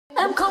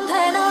Em không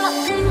thể nào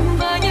lặng thinh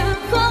và như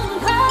không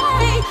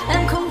thấy,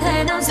 em không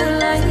thể nào giữ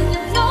lại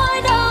những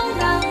nỗi đau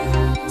này.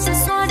 Sẽ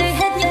xóa đi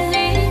hết những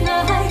nghi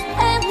ngờ hay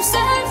em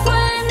sẽ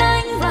quên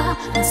anh và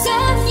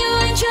xem như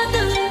anh chưa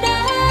từng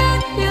đến.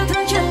 Yêu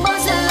thương chẳng bao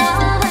giờ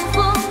là hạnh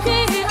phúc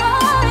khi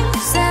anh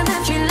xem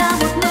em chỉ là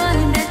một người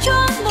để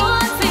trốn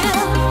muôn phiền,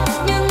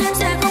 nhưng em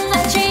sẽ không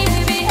ngại chi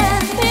vì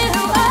em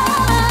yêu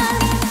anh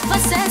và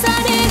sẽ ra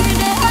đi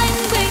để anh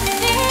bình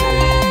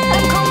yên.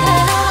 Em không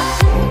thể nào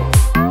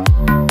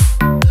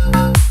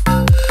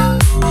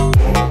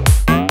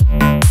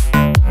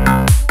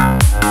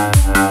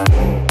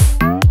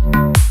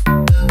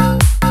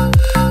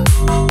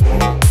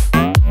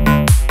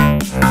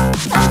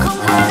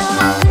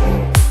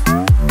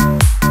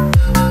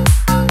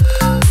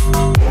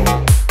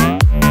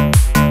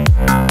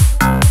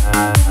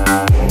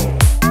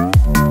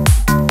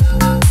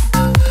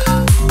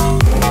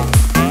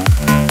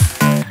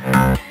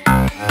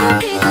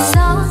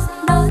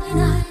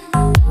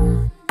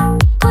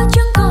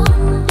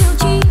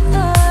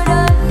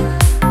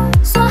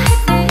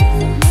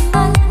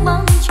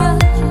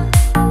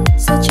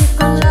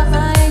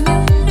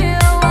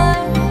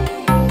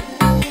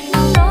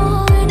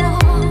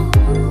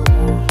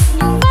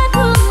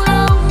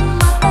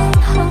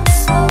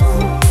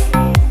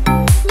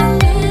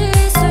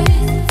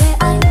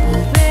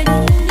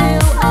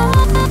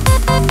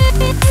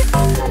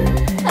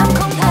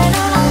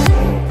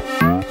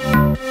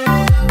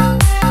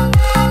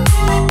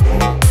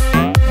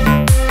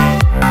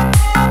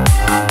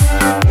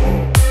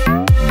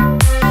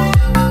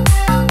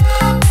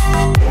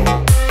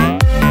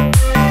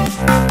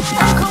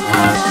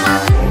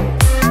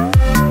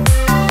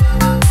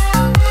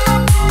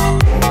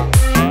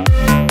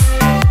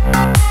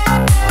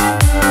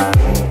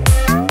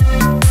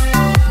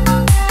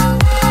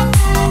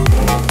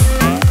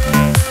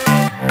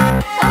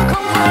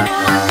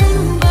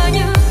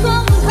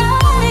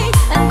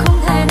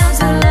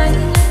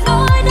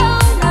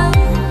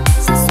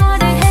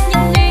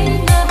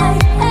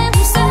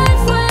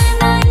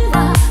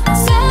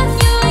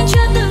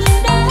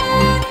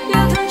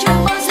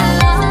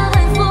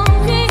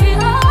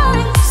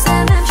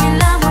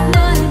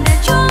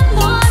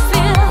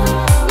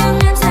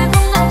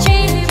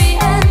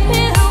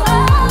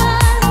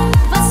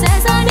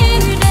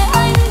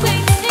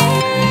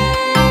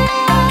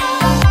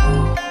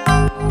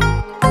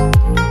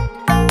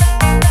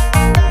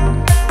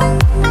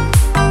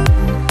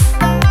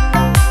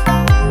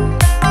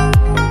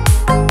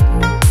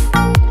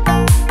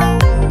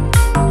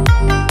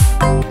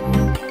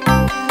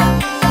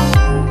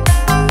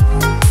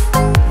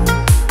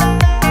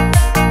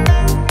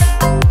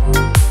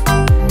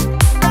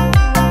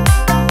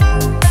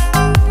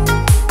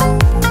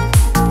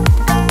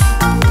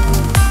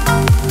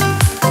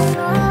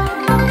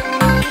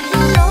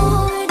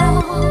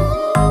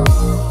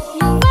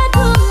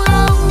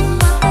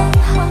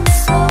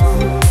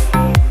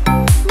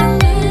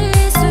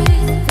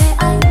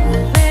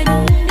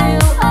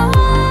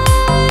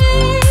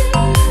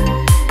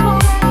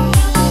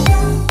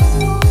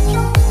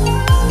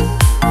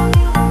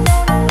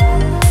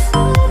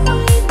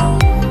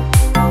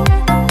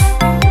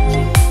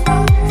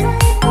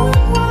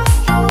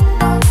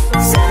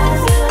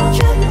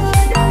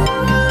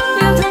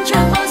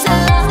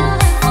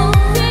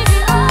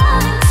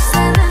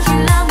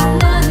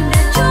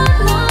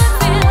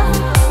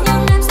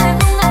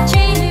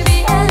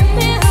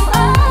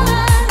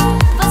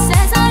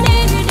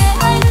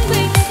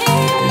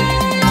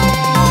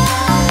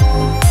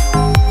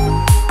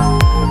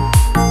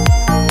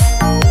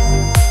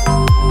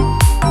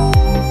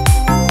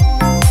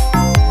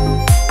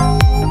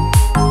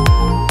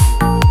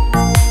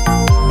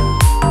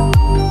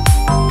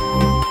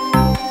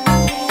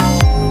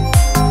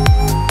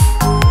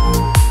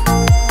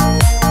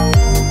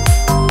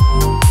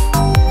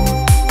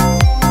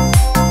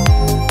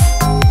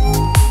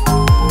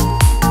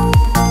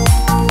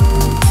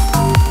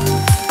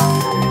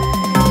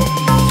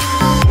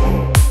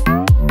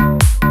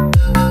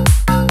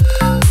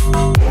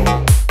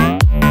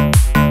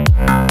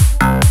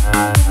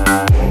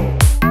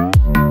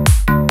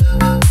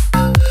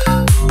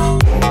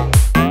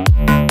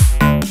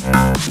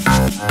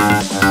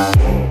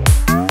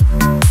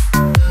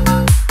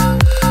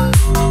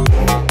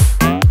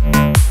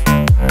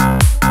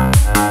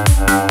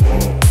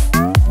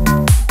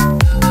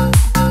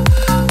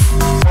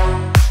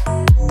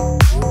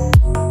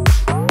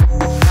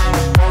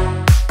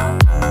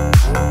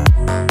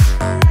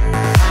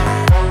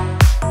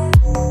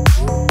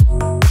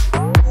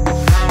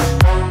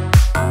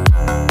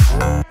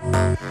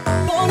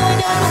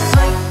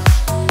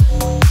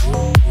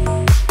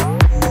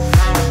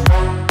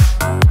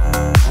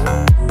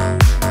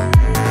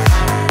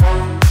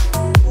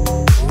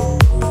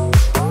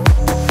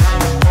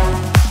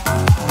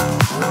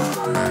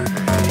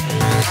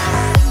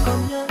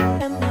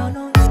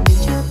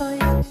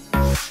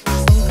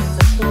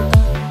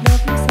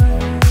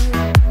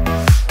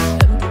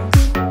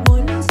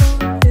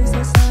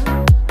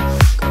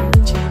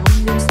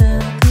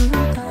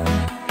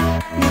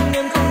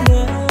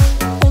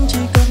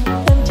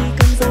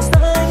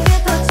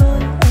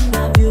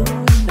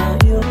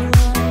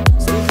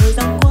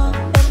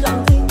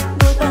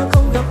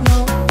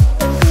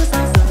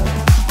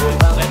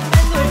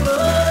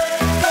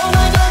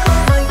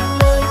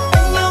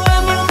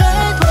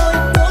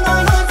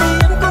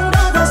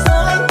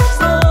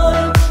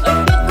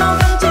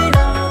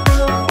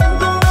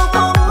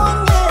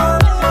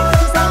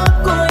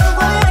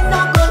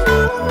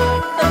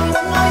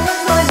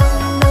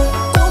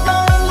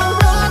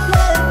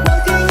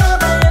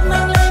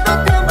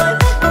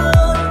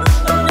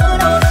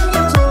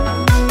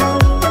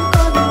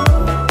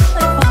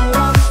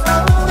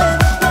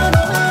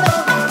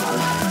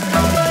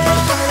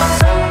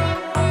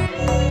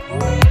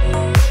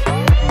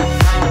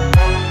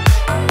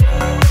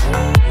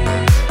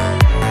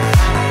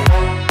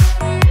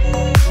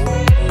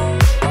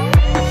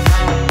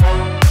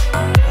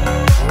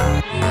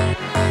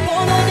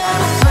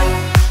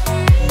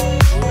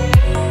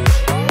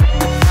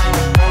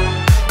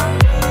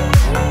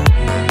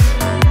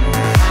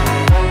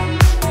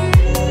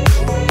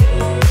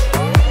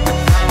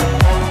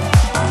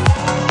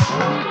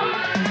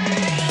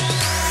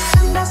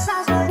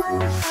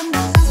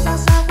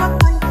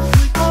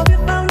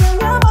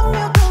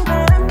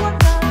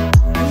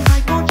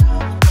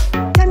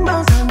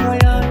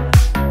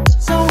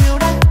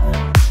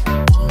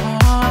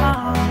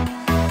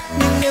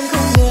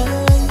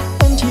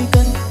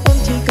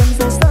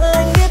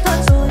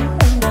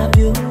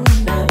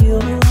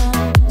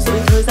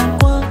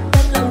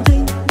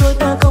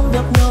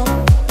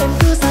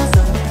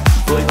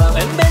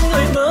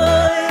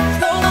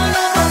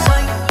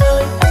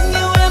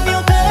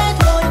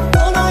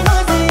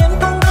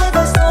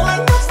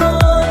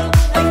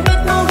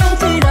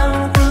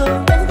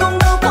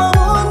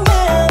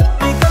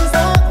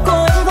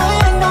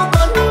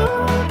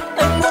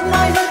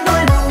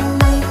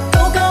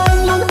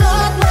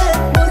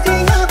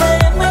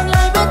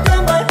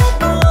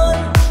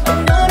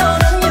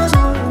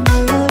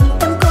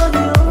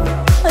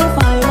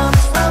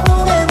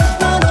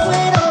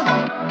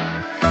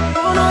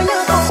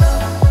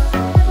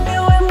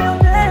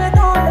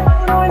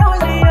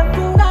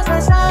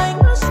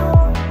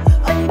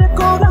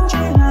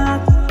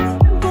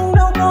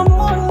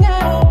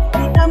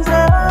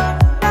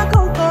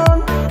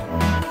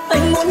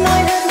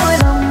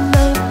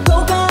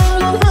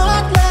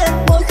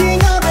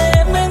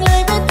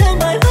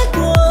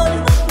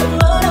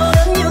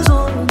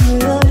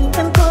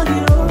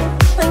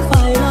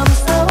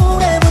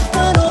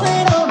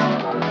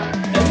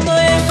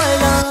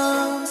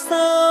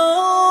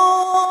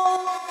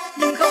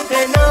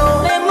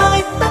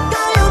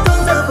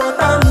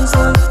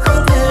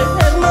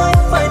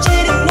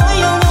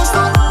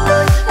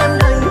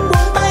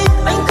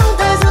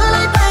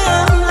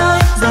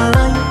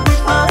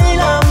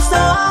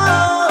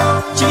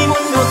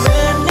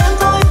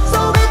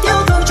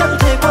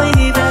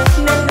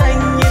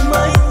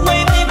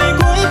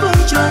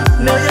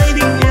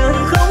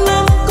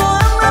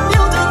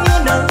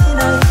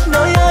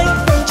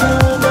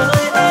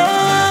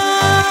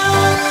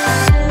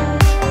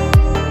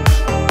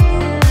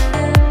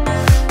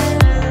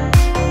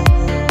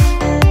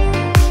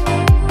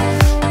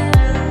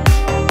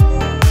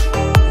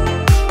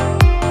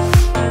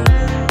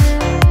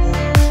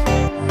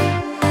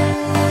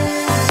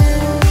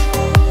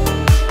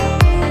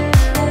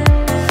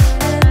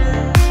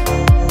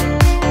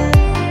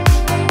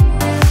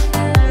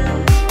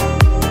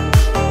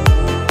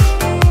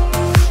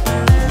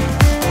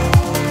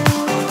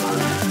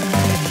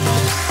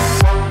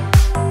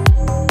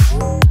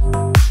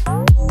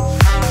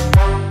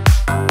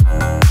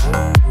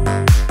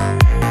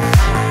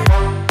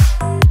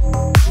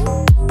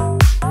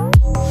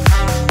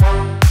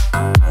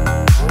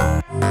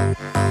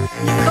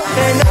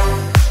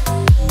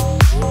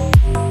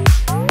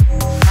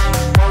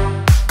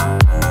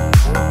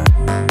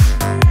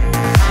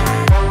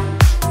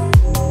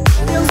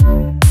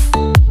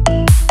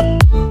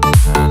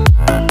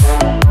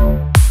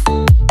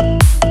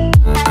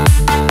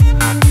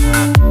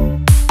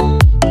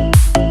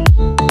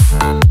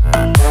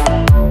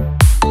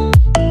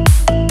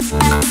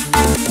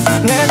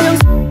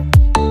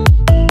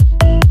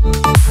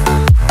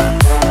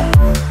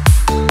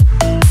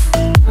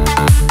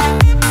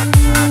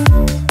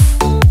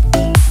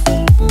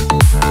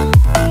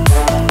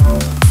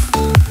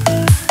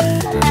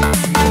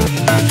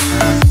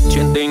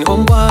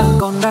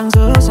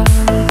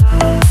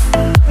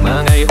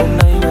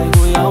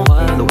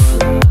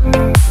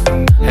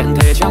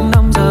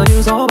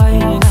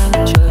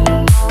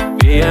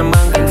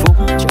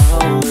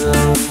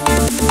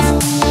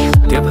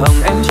thiệp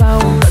hồng em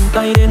trao tận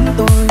tay đến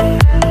tôi,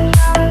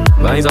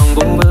 vài dòng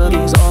cũng vỡ vì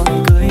gió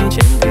cưới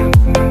trên thềm,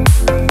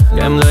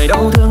 kèm lời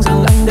đau thương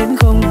rằng anh đến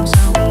không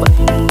sao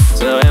vậy,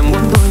 giờ em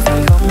muốn tôi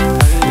phải khóc hay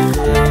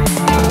cười.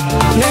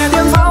 Nghe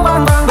tiếng pháo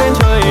vang vang bên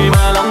trời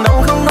mà lòng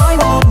đau không nói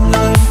một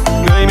lời,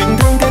 người mình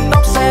thương kết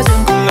tóc xe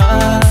dừng cùng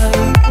ai,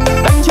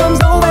 đánh chớm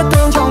dấu vết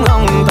thương trong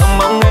lòng thầm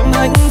mong em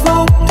hạnh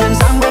phúc, thuyền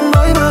sang bên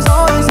mới mưa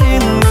gió xin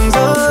ngừng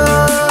rơi.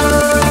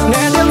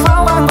 Nghe tiếng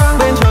pháo vang vang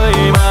bên trời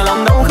mà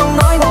lòng đau không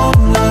nói một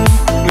lời,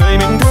 người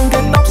mình thương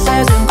kết tóc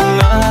xe dừng cùng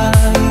ai,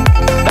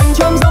 đánh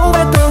chớm dấu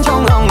vết thương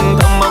trong lòng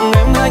thầm mong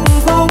em hạnh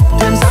phúc,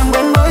 thuyền sang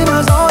bên mới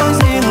mưa gió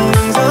xin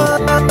ngừng rơi.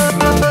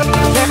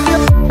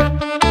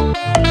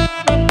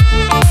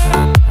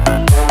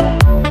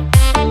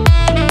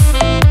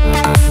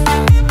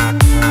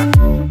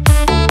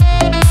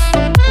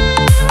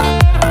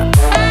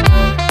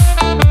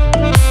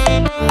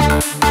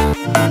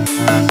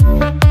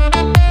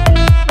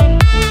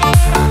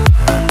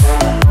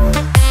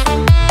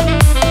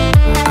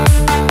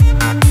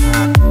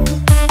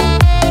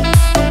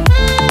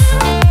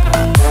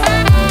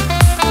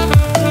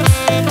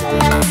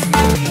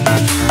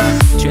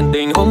 Chuyện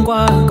tình hôm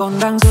qua còn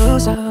đang dở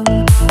dang,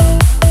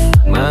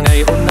 mà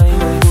ngày hôm nay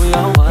người vui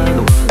áo hoa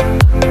nụ,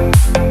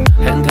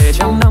 hẹn thề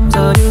trăm năm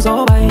giờ như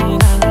gió bay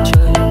ngang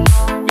trời,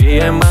 vì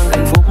em mang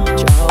hạnh phúc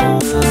trao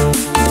người.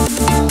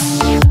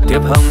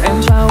 Thiệp hồng em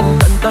trao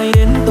tận tay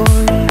đến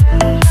tôi,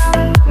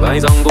 vài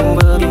dòng cũng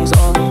vỡ vì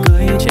gió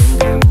cưới trên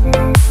thềm,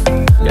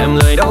 kèm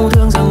lời đau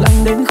thương rằng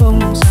anh đến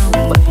không sao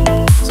vậy,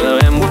 giờ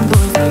em muốn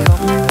tôi phải khóc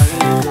hay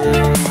cười.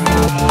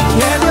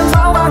 Nghe tiếng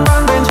pháo vang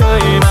vang bên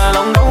trời mà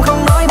lòng đau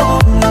không nói một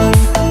lời,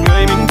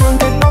 người mình thương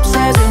kết tóc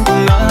xe dừng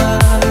cùng ai,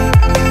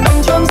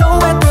 đánh chớm dấu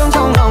vết thương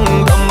trong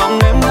lòng thầm mong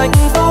em hạnh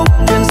phúc,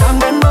 thuyền sang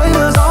bên mới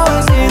mưa gió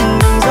xin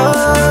ngừng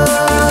rơi.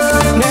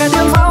 Nghe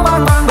tiếng pháo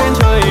vang vang bên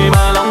trời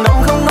mà lòng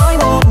đau không nói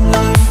một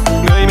lời,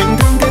 người mình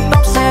thương kết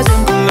tóc xe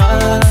dừng cùng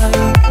ai,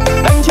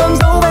 đánh chớm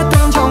dấu vết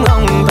thương trong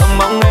lòng thầm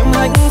mong em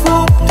hạnh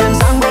phúc, thuyền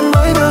sang bên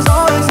mới mưa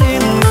gió xin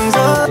ngừng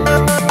rơi.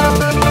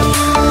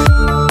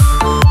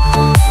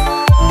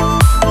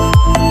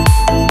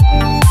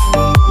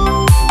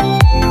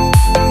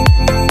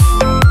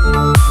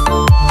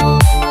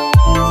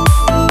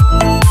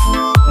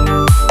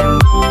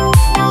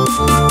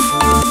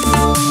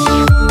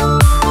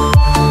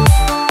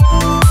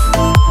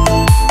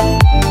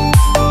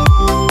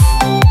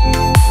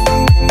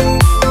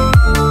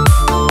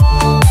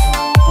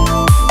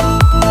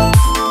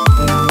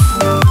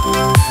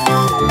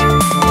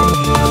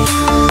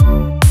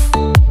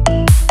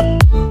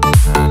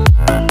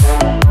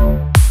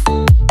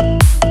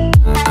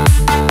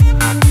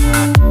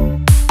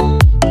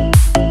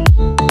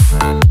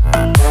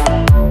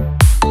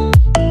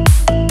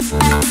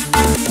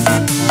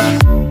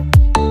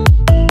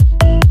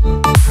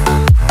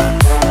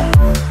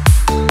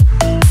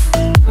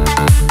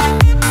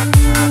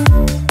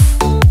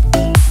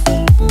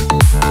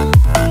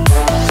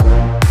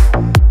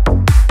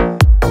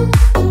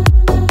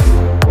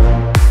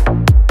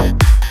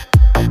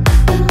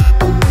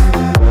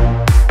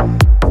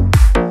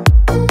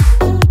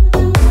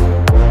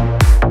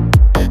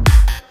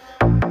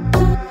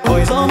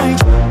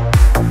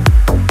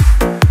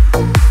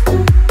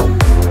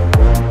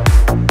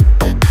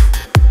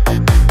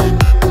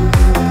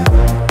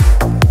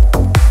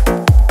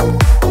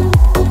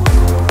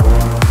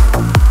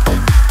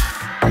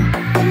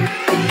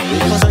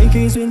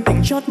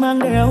 chót mang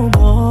đeo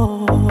bò,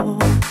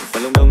 và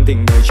lòng đồng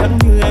tình đời chẳng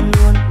như em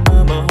luôn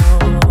mơ mộng.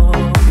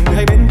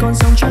 Hai bên con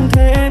sông chẳng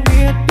thể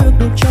biết được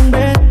đục trong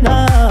bên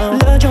nào,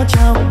 lỡ cho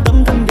trao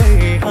tấm thân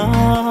đầy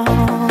hao.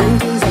 Yêu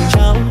thương dành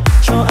trao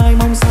cho ai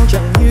mong sao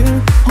chẳng như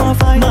hoa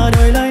phai, mà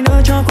đời lại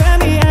nỡ cho khóe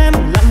mi em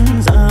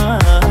lăn dài.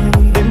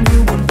 Đêm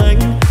lưu buồn tênh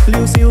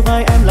lưu siêu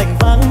vai em lạnh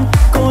vắng,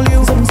 cô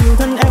lưu dần dịu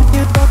thân em như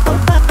có tóc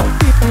tắt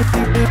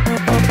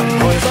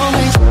hồi gió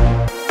hay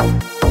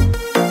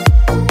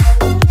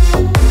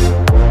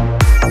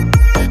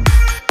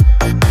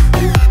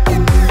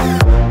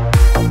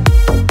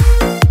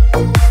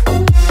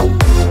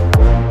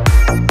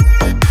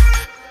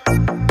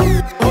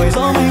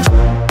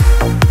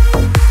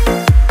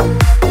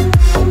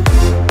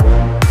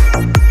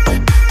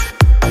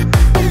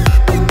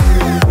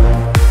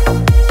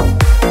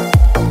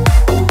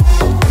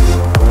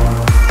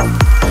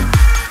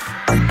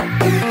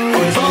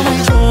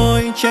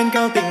trên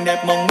cao tình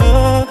đẹp mộng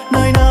mơ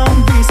nơi nào,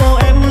 vì sao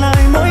em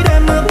lại mỗi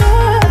đêm ước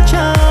ngỡ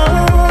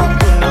trao.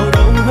 Buồn đau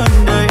đâu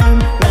hơn đời em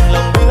nặng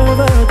lòng bơ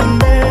vơ từng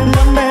đêm,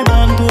 lắm bé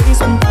bàn tuổi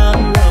xuân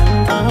tàn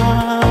lầm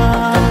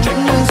than.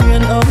 Tránh nhân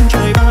duyên ông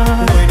trời ba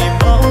ngồi niềm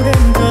bao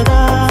đêm thơ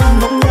ta,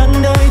 mộng nhắn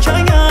đời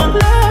trái ngang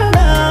lỡ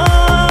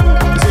đàn.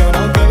 Diều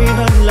nào cây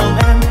hơn lòng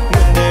em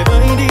ngừng để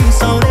vơi đi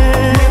sau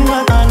đêm, đêm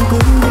hoa tàn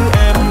cũng như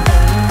em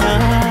tàn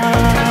nhang.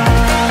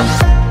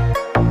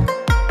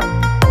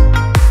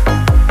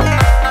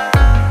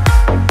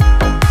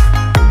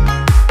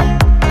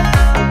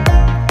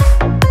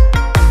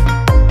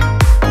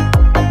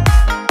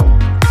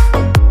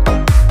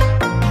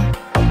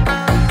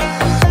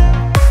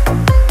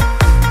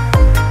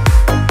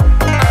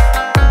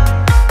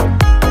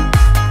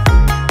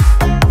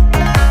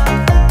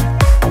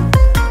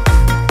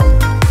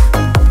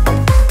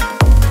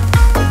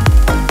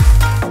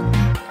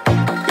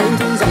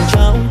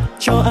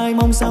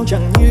 năm sao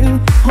chẳng như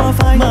hoa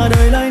phai, mà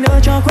đời lại nở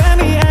cho khóe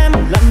mi em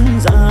lăn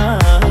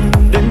dài.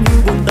 Đêm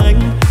như buồn tanh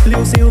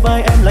liêu xiêu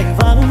vai em lạnh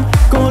vắng,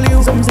 cô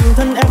liêu dòng dịu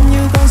thân em như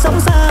con sóng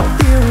xa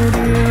tiêu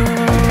điều.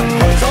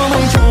 Hồi gió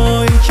mây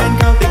trôi trên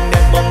cao tình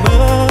đẹp mộng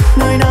mơ,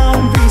 nơi nào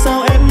vì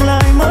sao em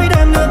lại mỗi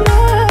đêm nước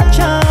mắt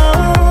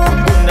trao.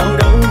 Buồn đau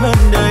đâu hơn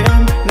đời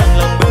em nặng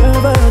lòng bơ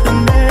vơ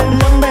từng đêm,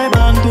 lắng bé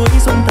bàng tuổi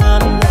xuân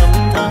tàn lầm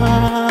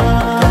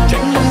than.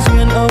 Tránh lưng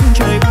duyên ông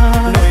trời ba,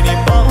 nỗi niềm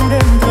bao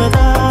đêm thơ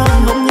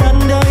than, hồng nhan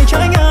đời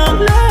trái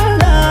ngang lẽ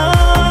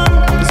làng.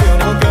 Rượu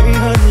nào cay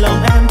hơn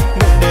lòng em,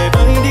 ngừng để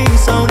vơi đi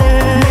sau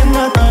đêm, nếm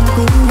hoa tan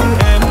cũng như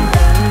em hồng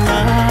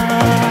nhan.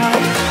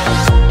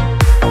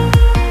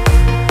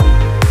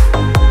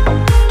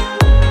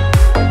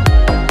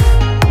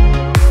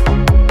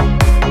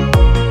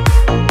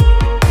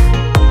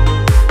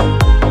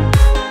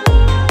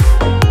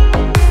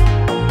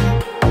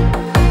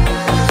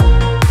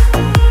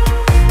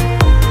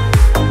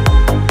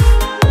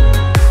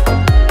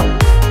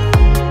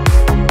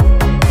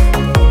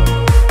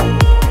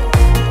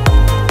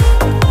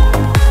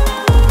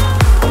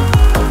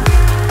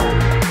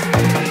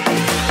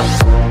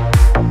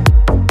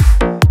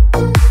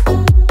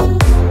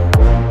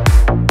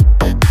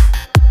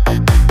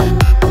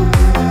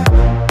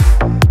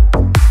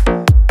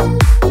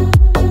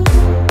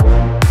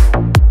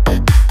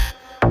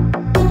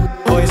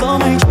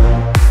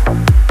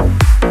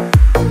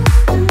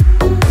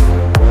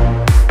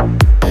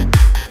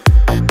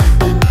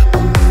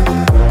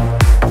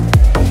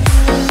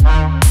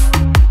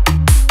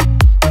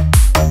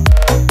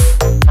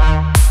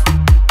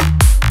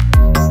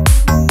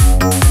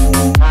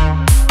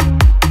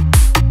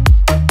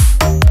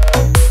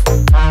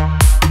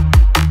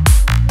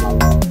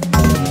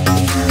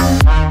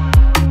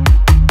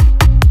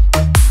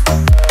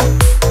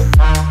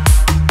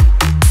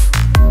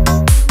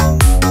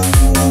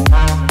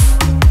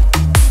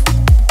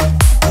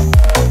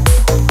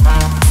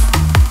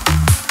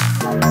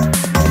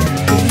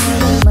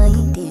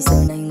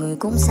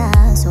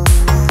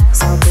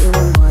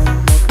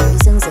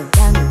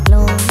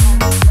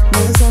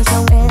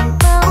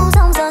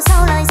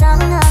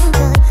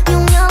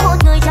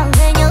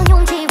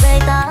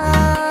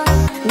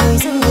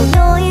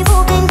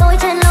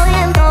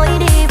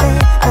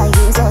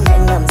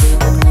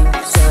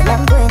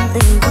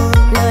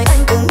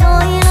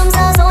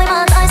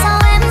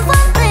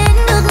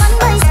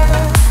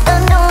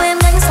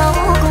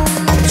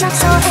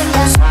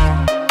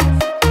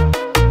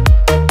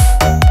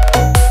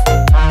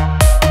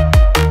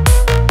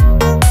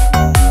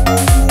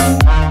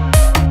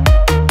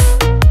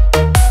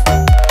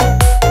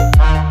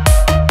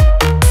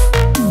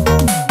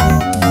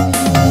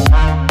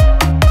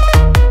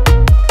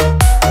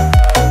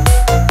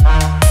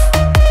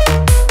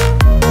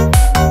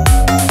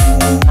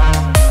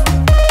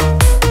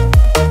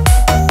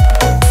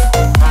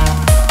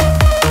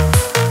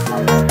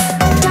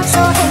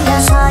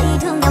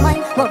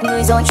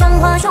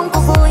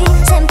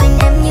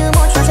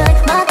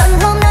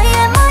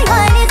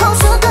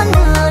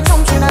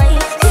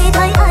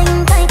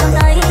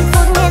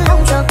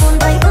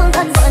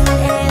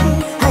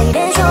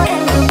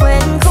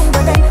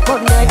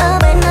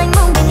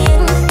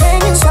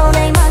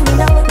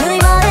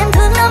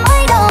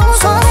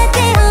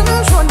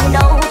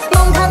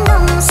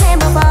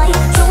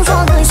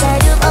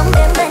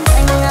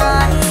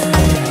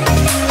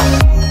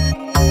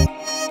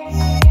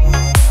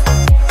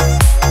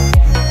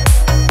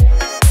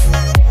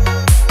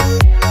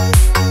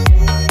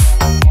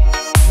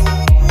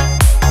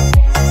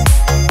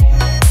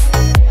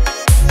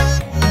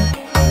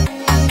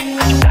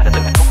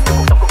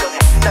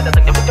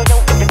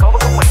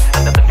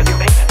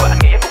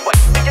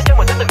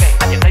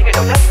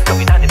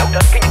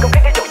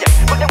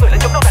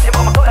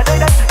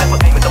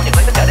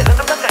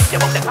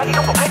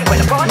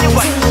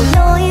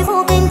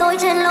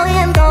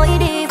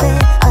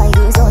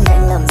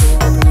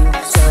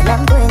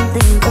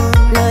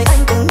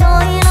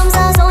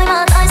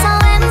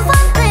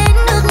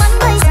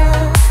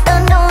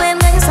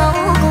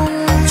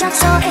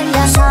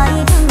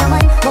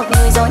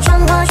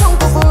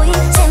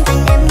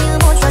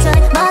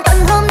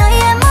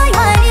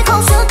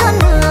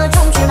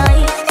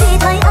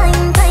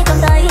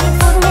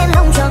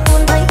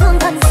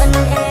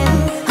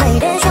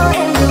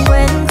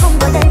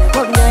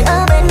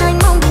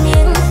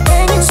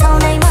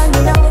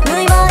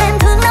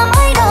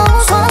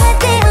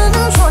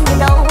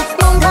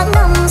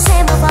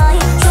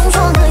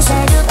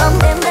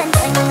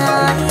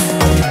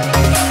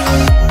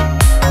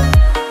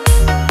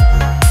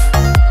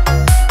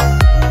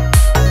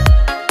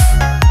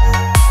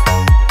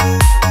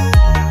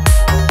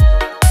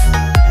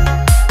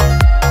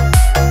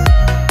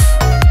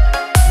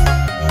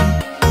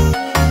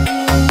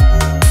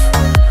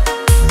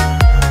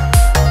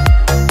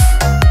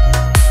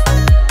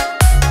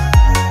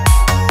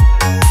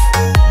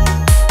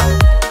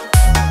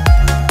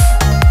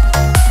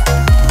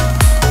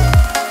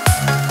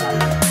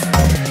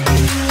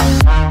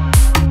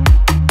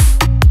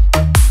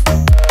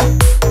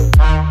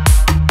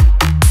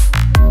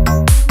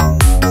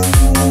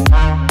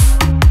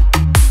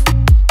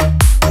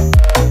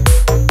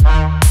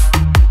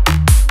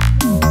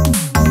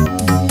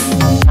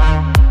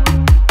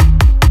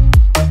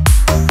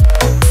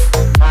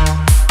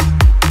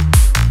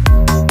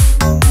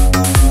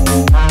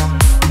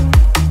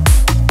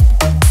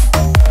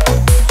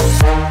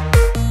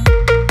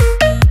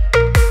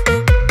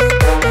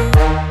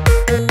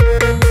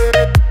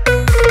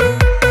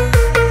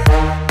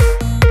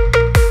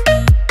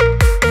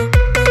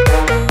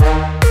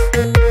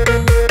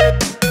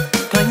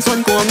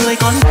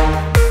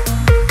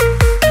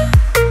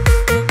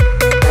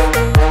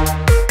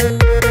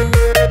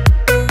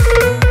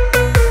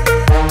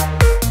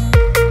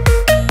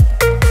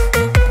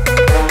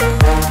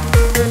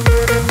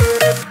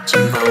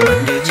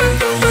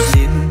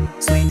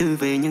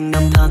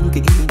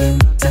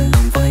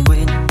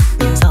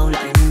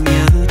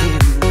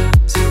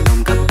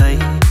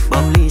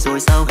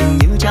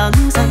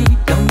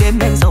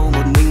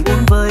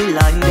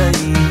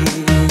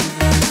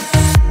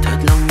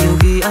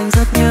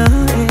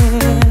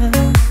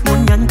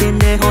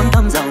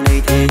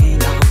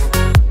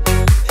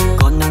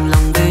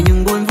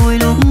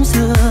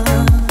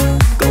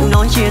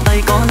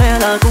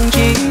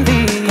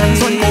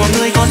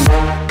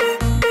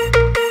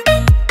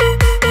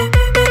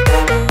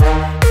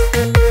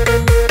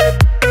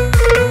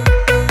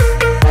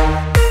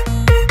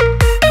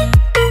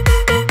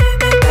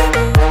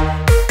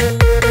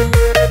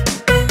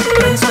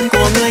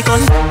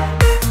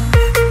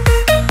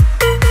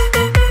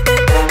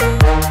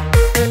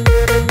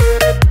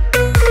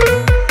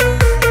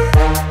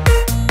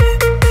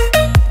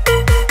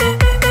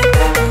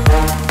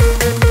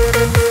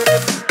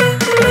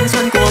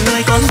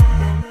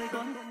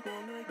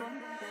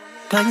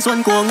 Thanh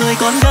xuân của người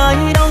con gái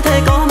đâu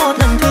thể có một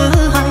lần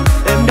thứ hai.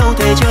 Em đâu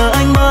thể chờ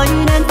anh mãi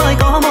nên phải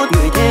có một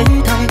người thế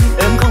thay.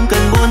 Em không cần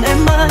buồn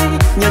em mãi,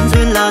 nhân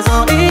duyên là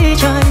do ý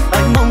trai.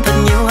 Anh mong thật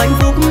nhiều hạnh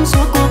phúc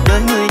suốt cuộc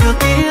đời người được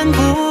yên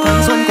vui.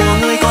 Thanh xuân của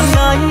người con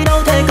gái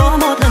đâu thể có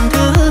một lần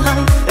thứ hai.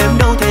 Em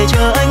đâu thể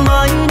chờ anh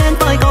mãi nên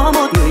phải có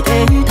một người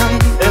thế thay.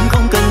 Em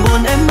không cần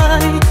buồn em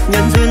mãi,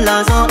 nhân duyên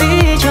là do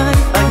ý trai.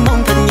 Anh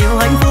mong thật nhiều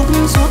hạnh phúc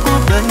suốt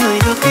cuộc đời người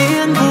được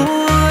yên vui.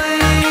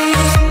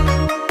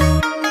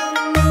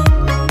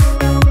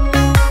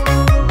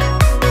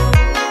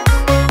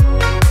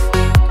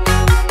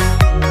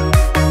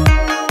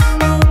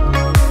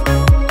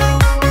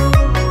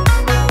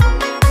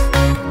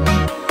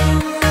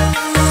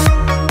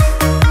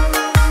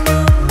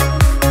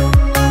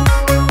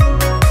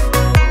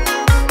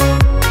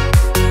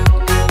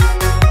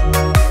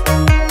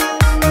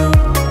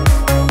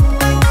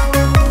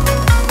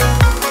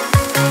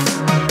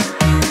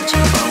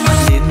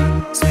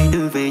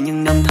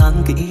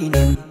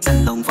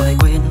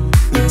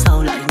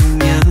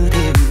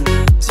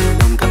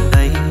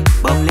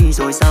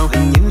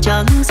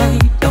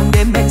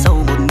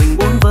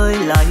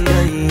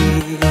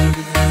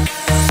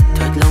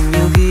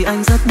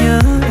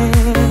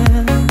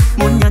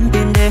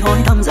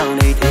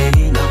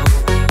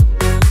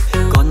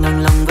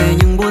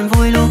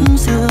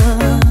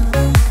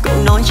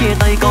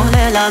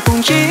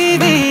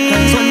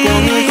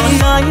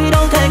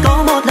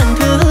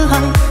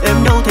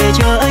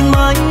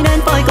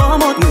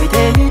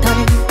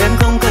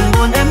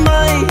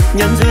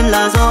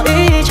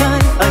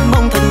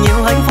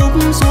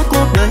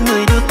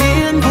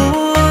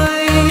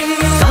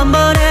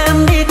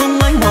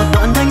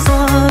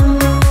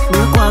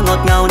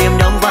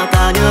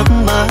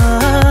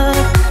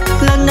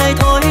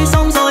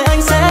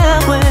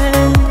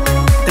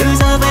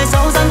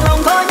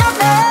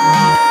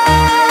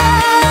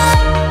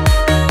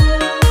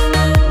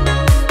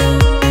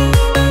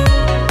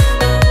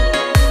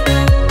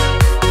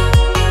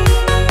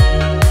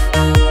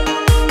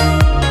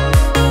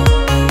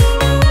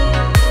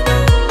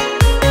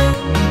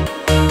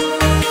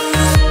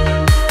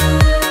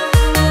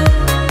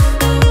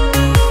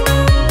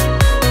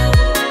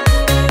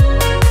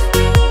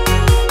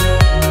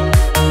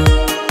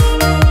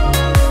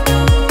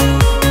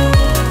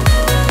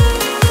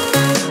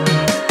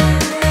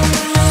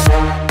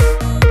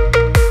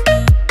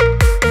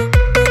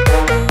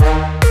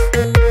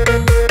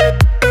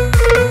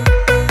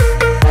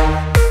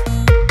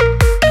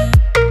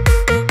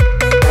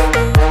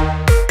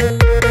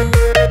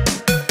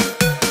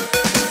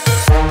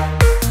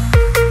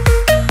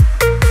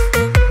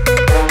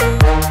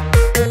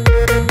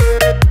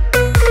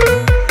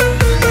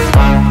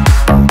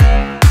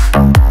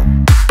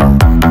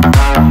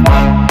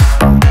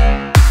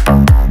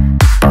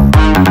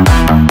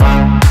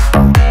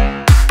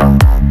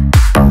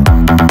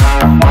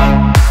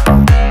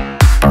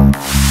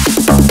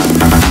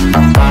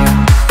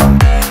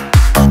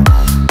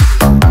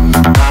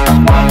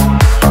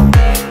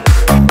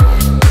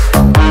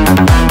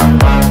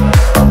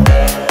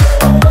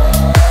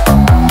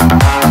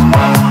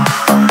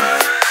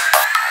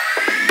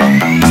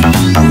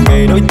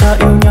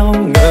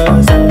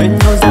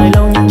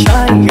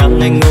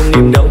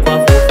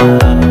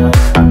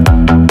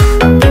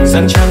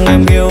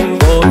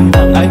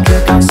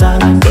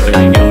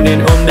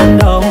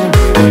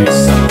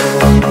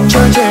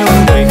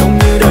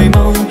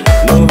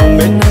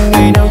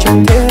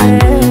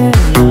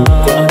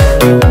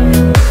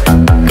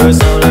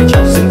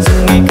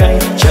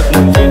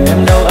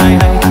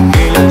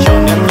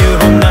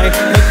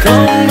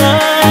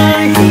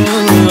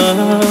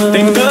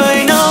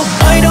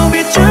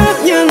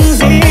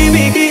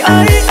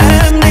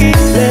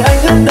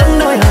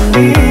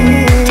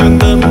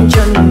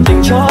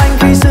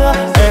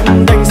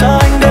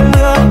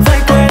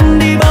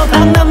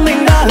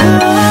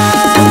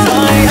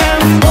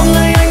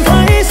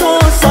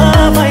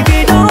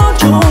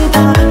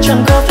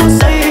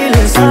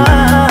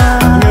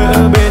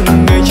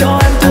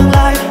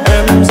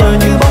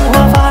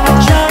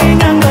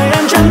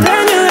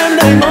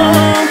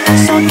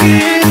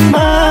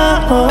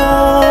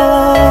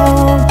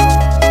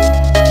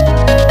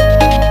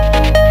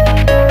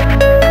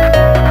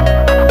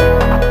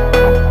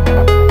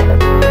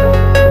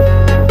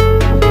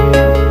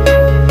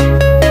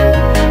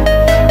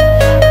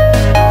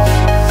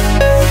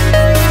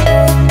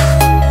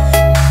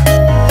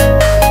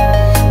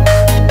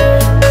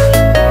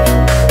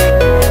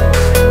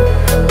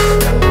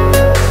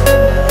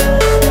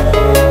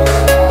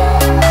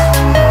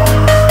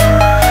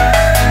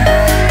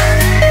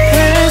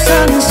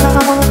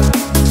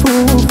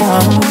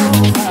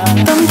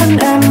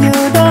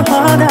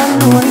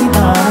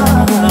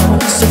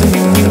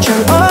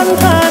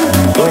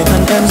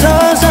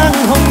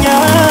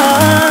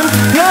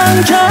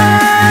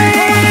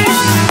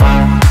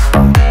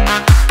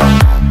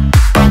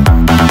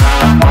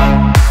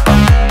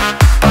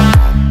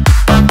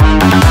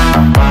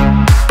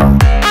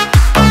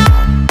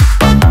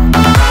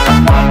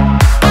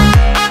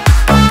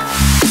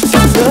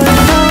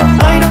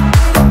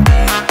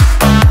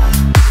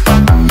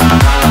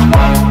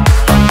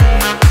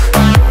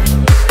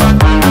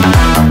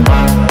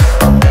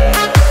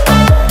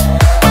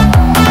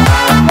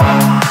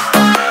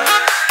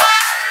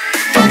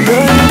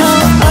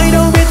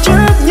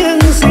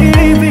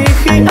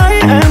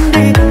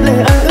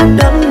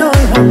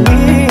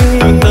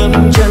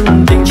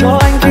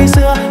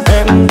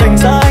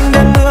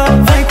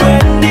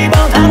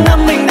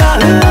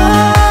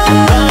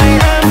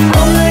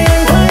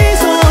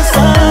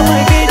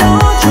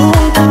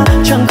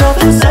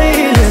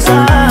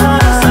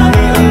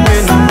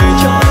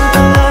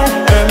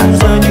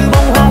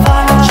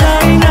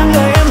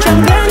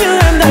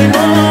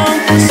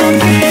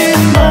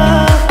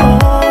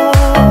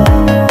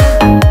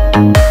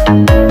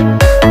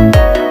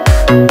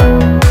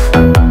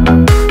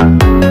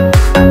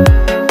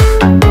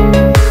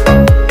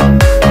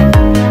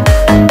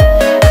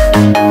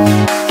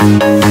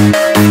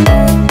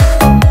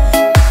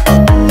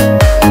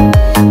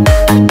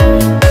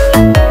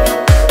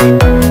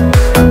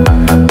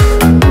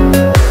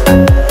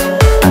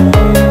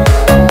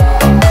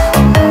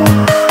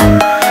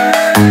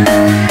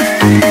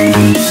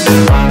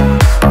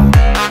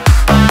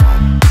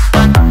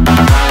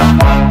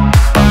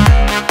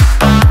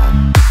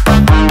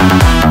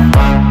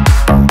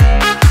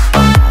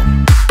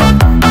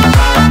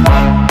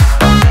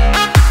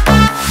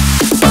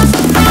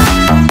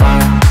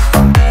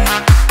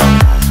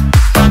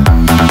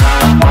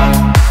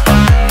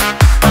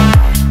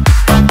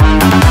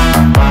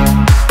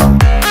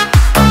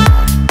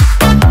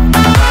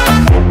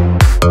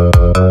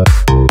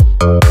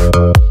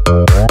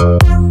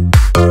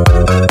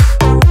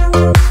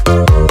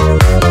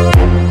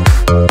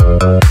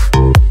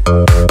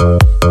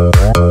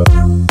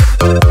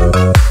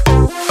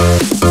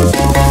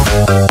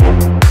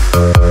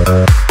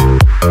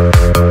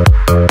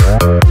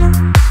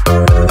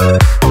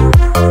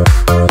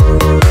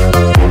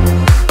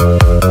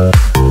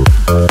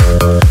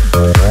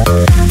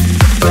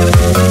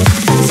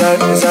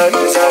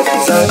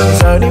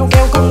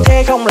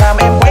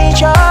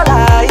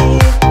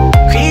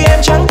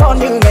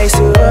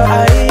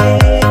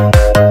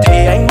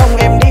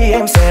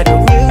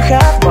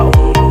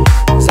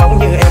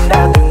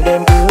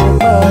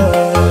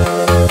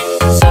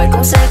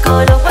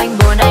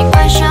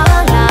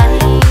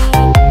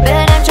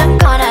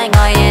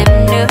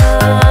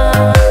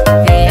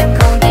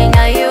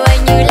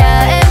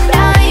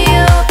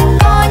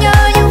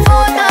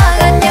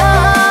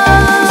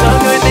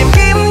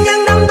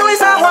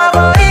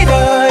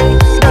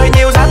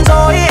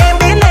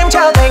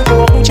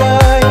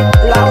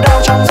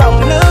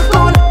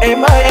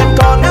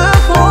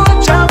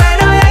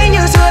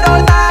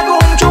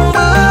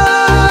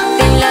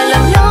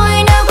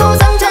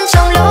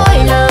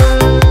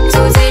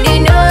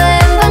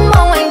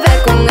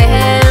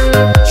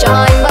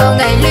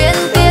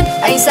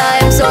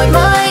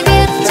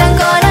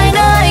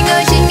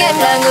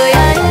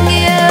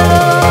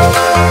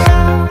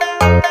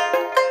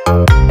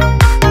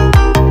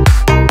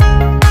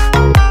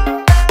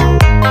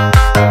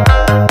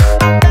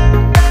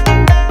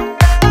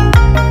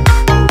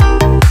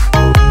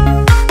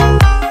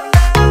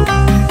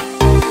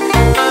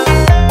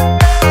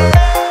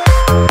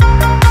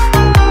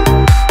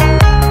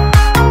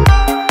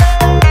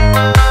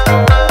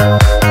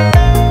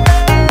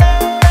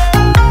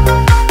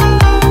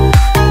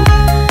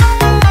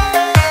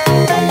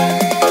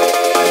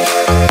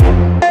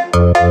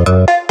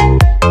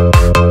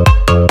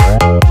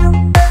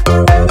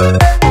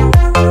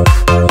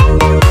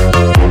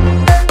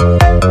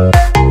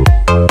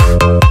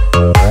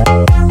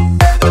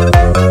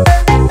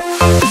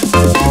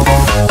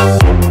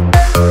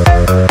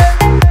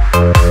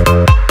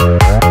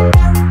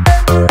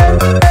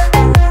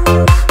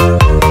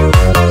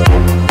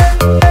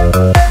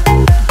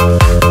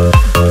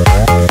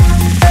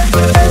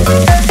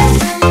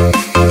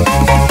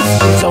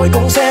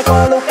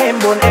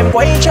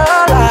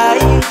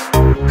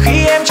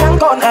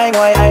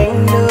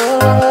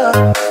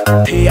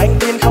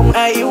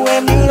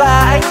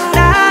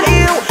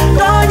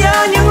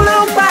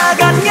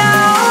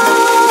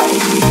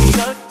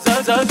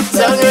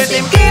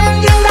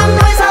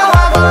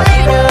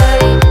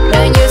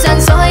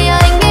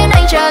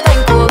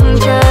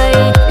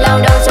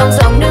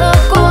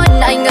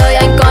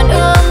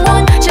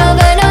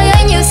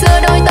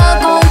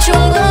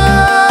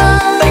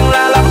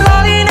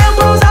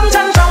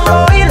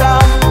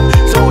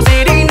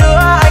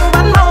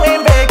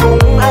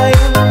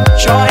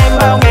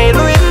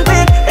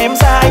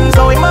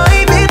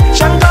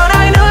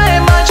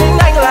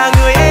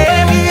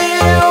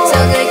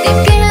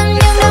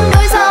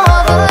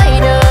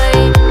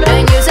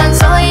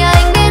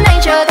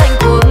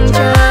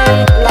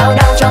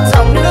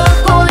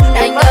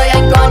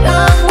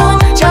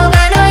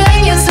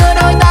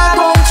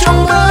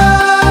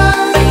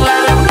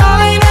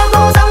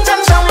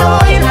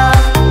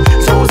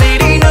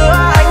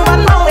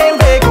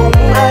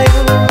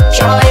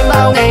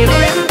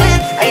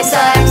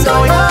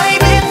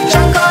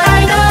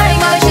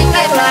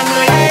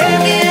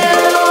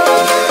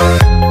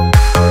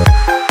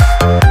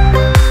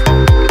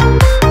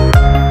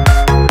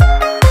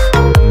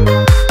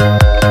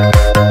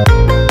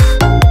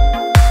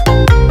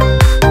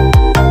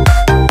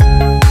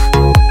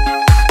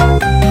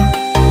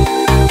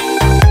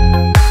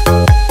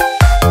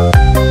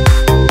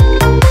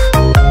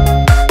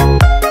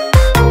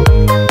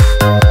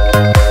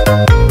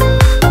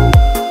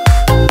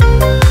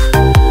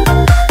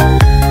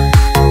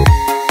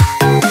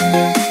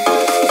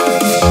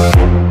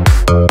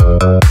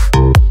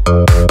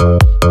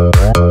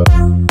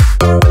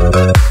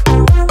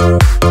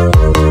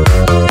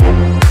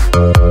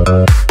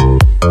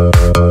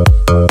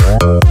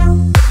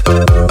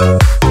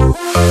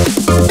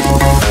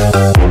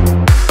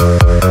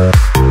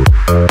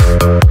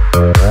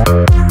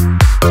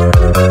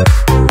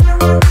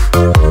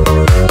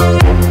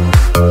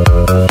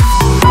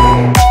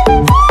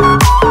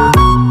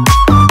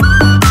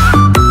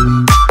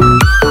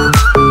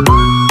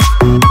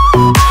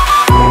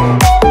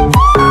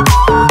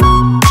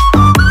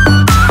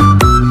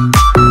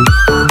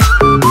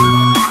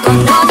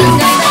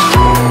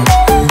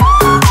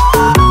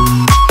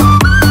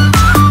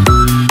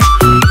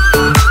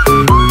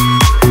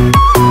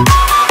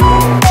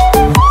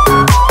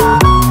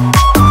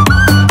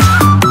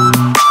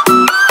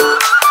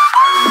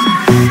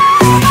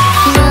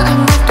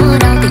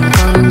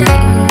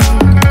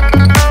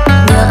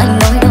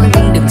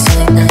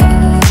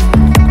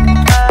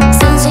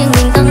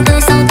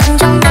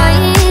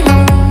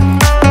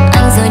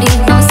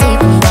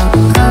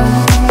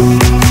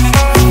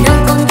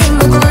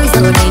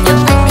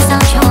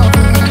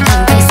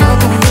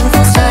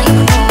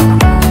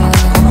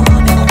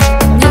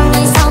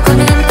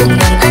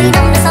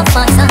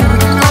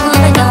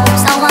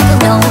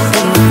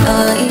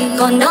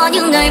 Còn đó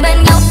những ngày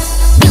bên nhau,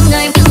 những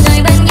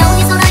ngày bên nhau.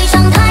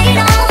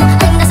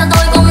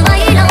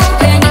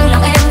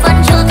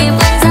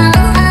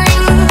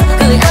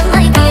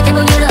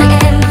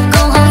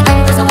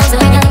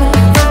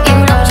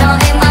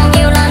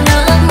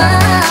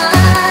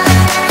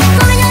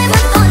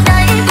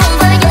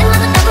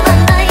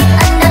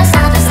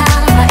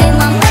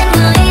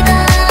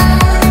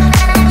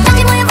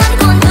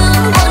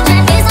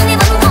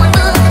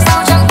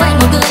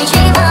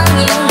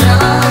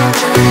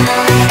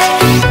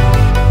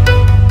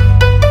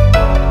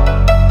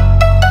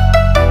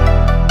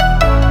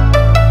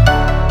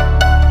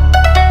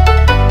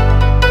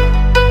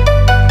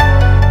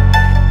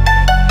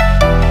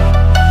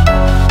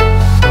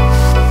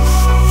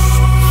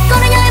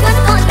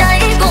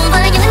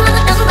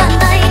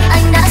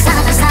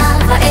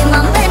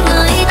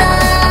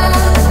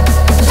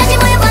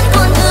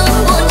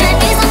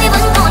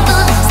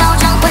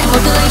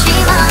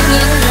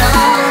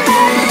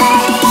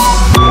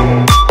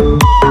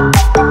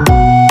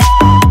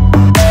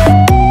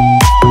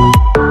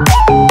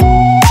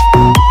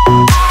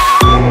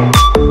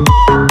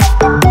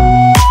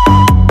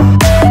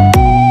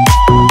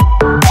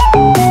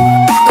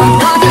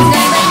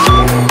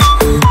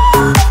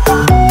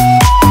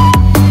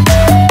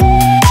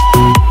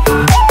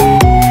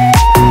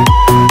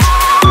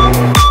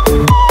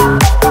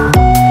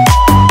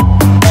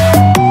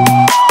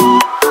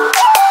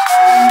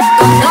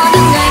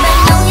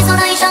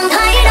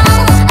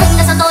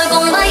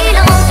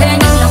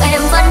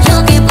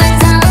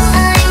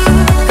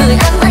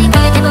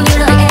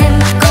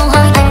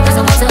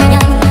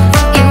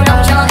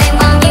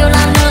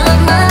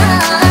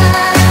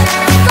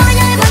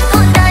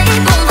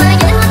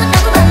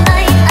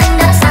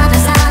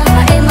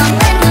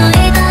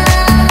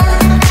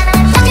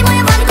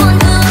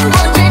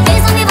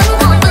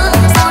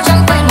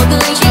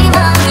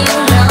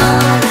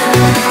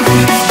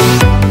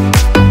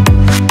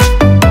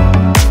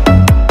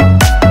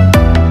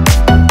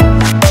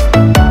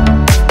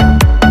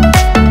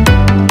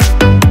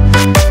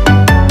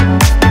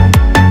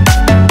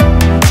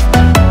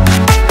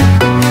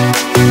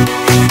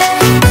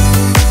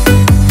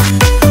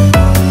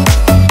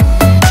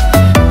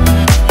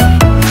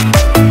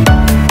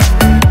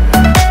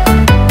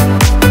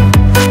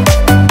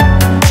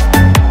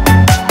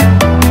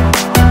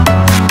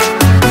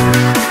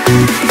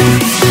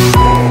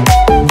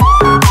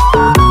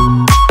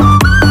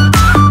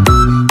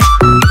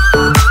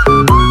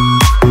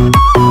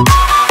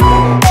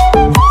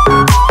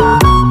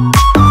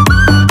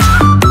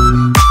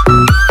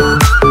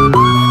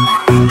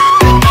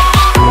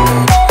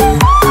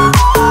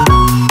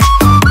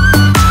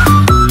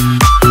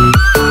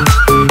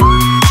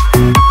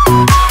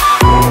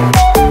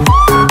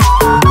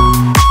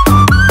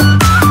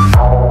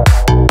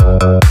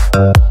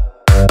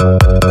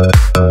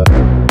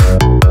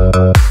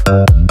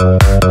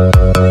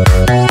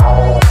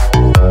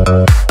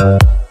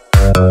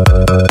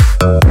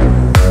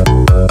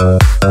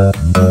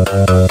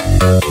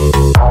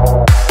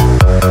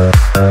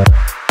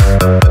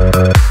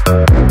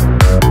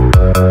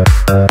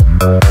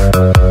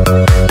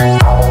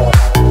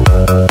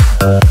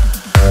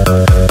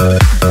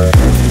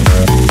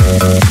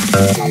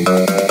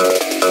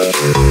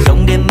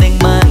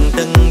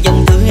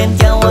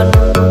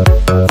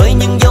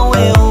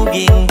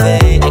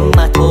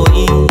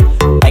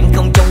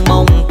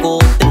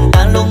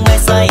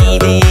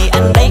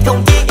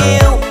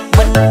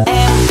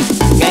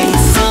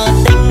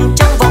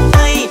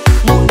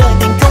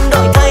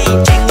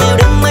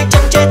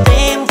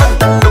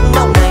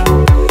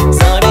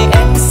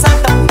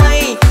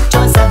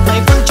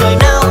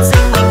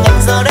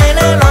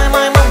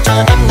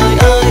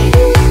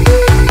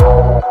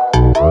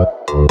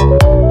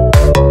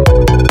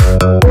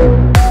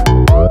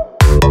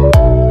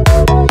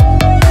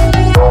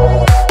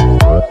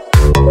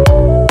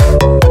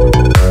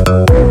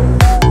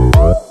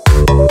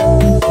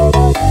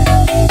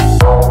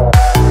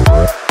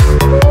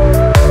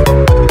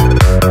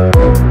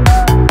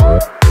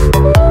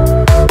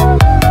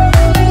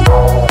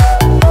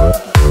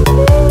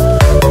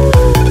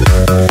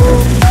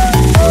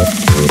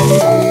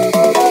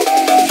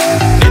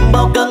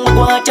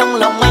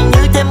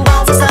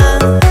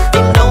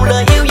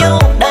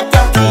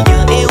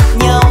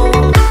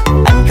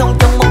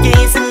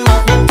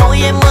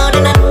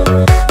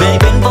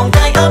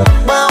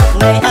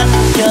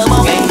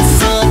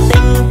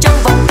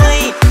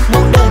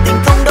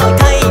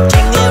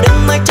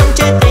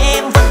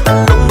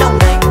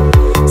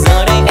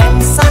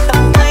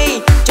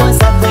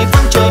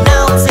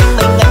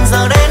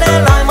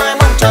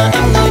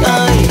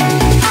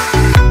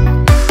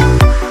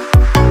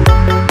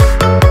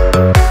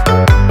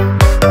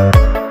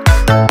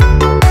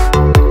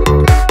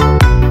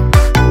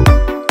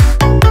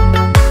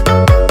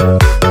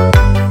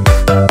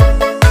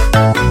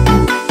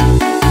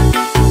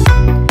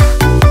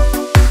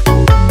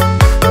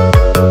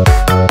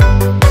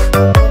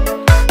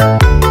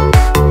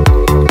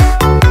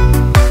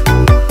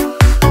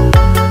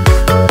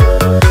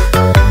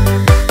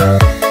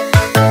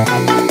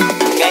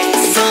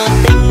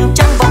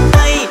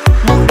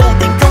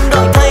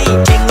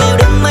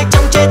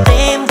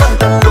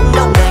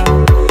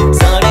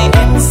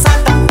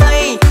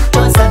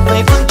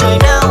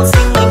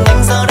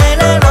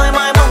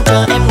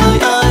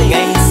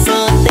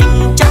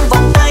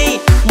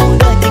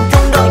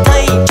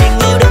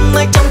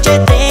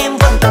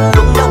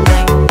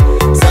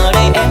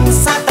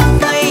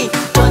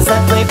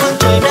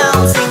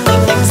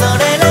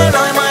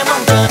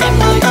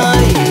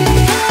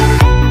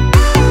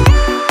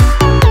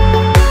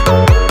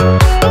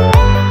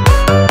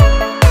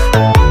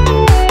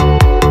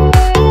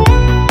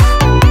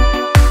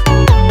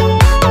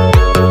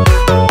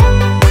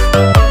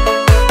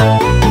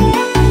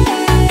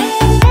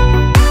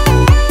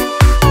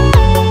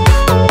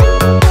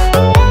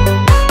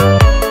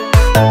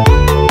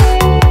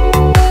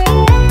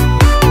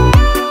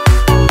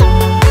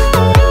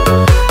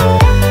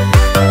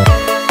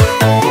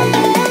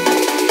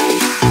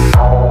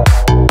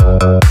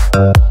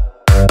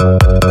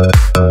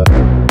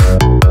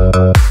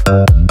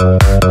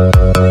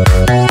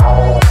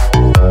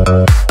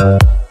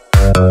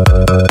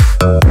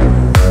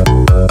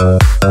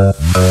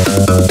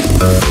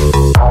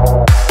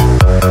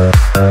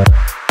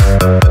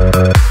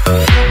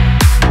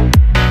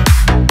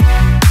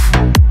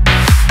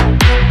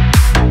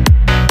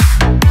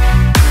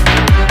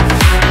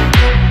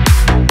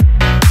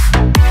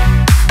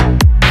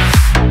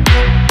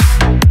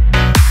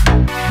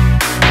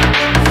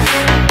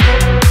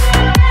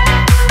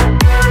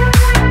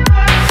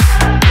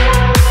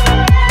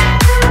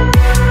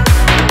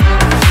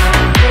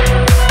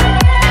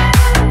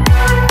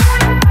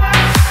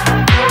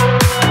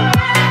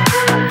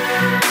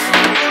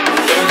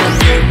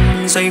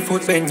 giây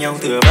phút bên nhau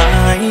tựa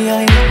vai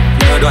anh,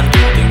 lỡ đoạn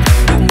tuyệt tình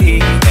thành bước đi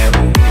theo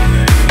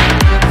người.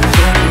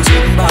 Không giữ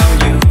bao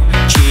nhiêu,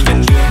 chỉ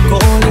nhận được cô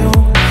liêu,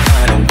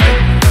 mà đồng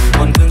hành vẫn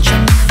còn thương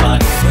chẳng phải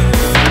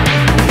vờ.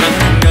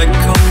 Nắng ngất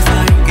không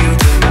phải yêu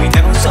thương người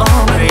theo gió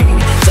mây,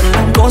 dần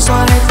lòng cố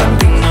xóa hết tâm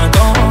tình mà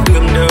có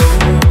đường đâu.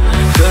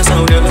 Cớ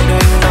sao nỡ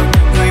đành lòng,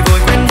 người vội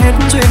quên hết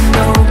duyên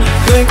đâu.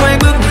 Người quay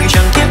bước người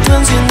chẳng kiếp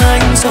thương riêng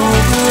anh sầu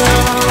thương.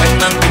 Anh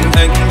mang tình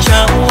anh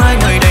trao ai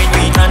nơi đây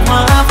vì tàn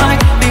hoa phai.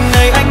 Tình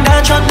này anh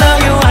đã chót lỡ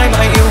yêu ai mà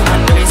yêu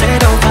hẳn đời dễ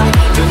đâu phai.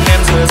 Đừng em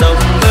dừa dòng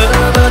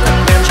bơ bơ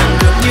thằng em chẳng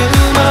được như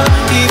mơ.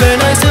 Thì về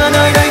nơi xưa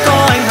nơi đây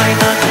có anh hay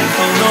ta thành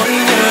không nỗi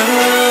nhớ.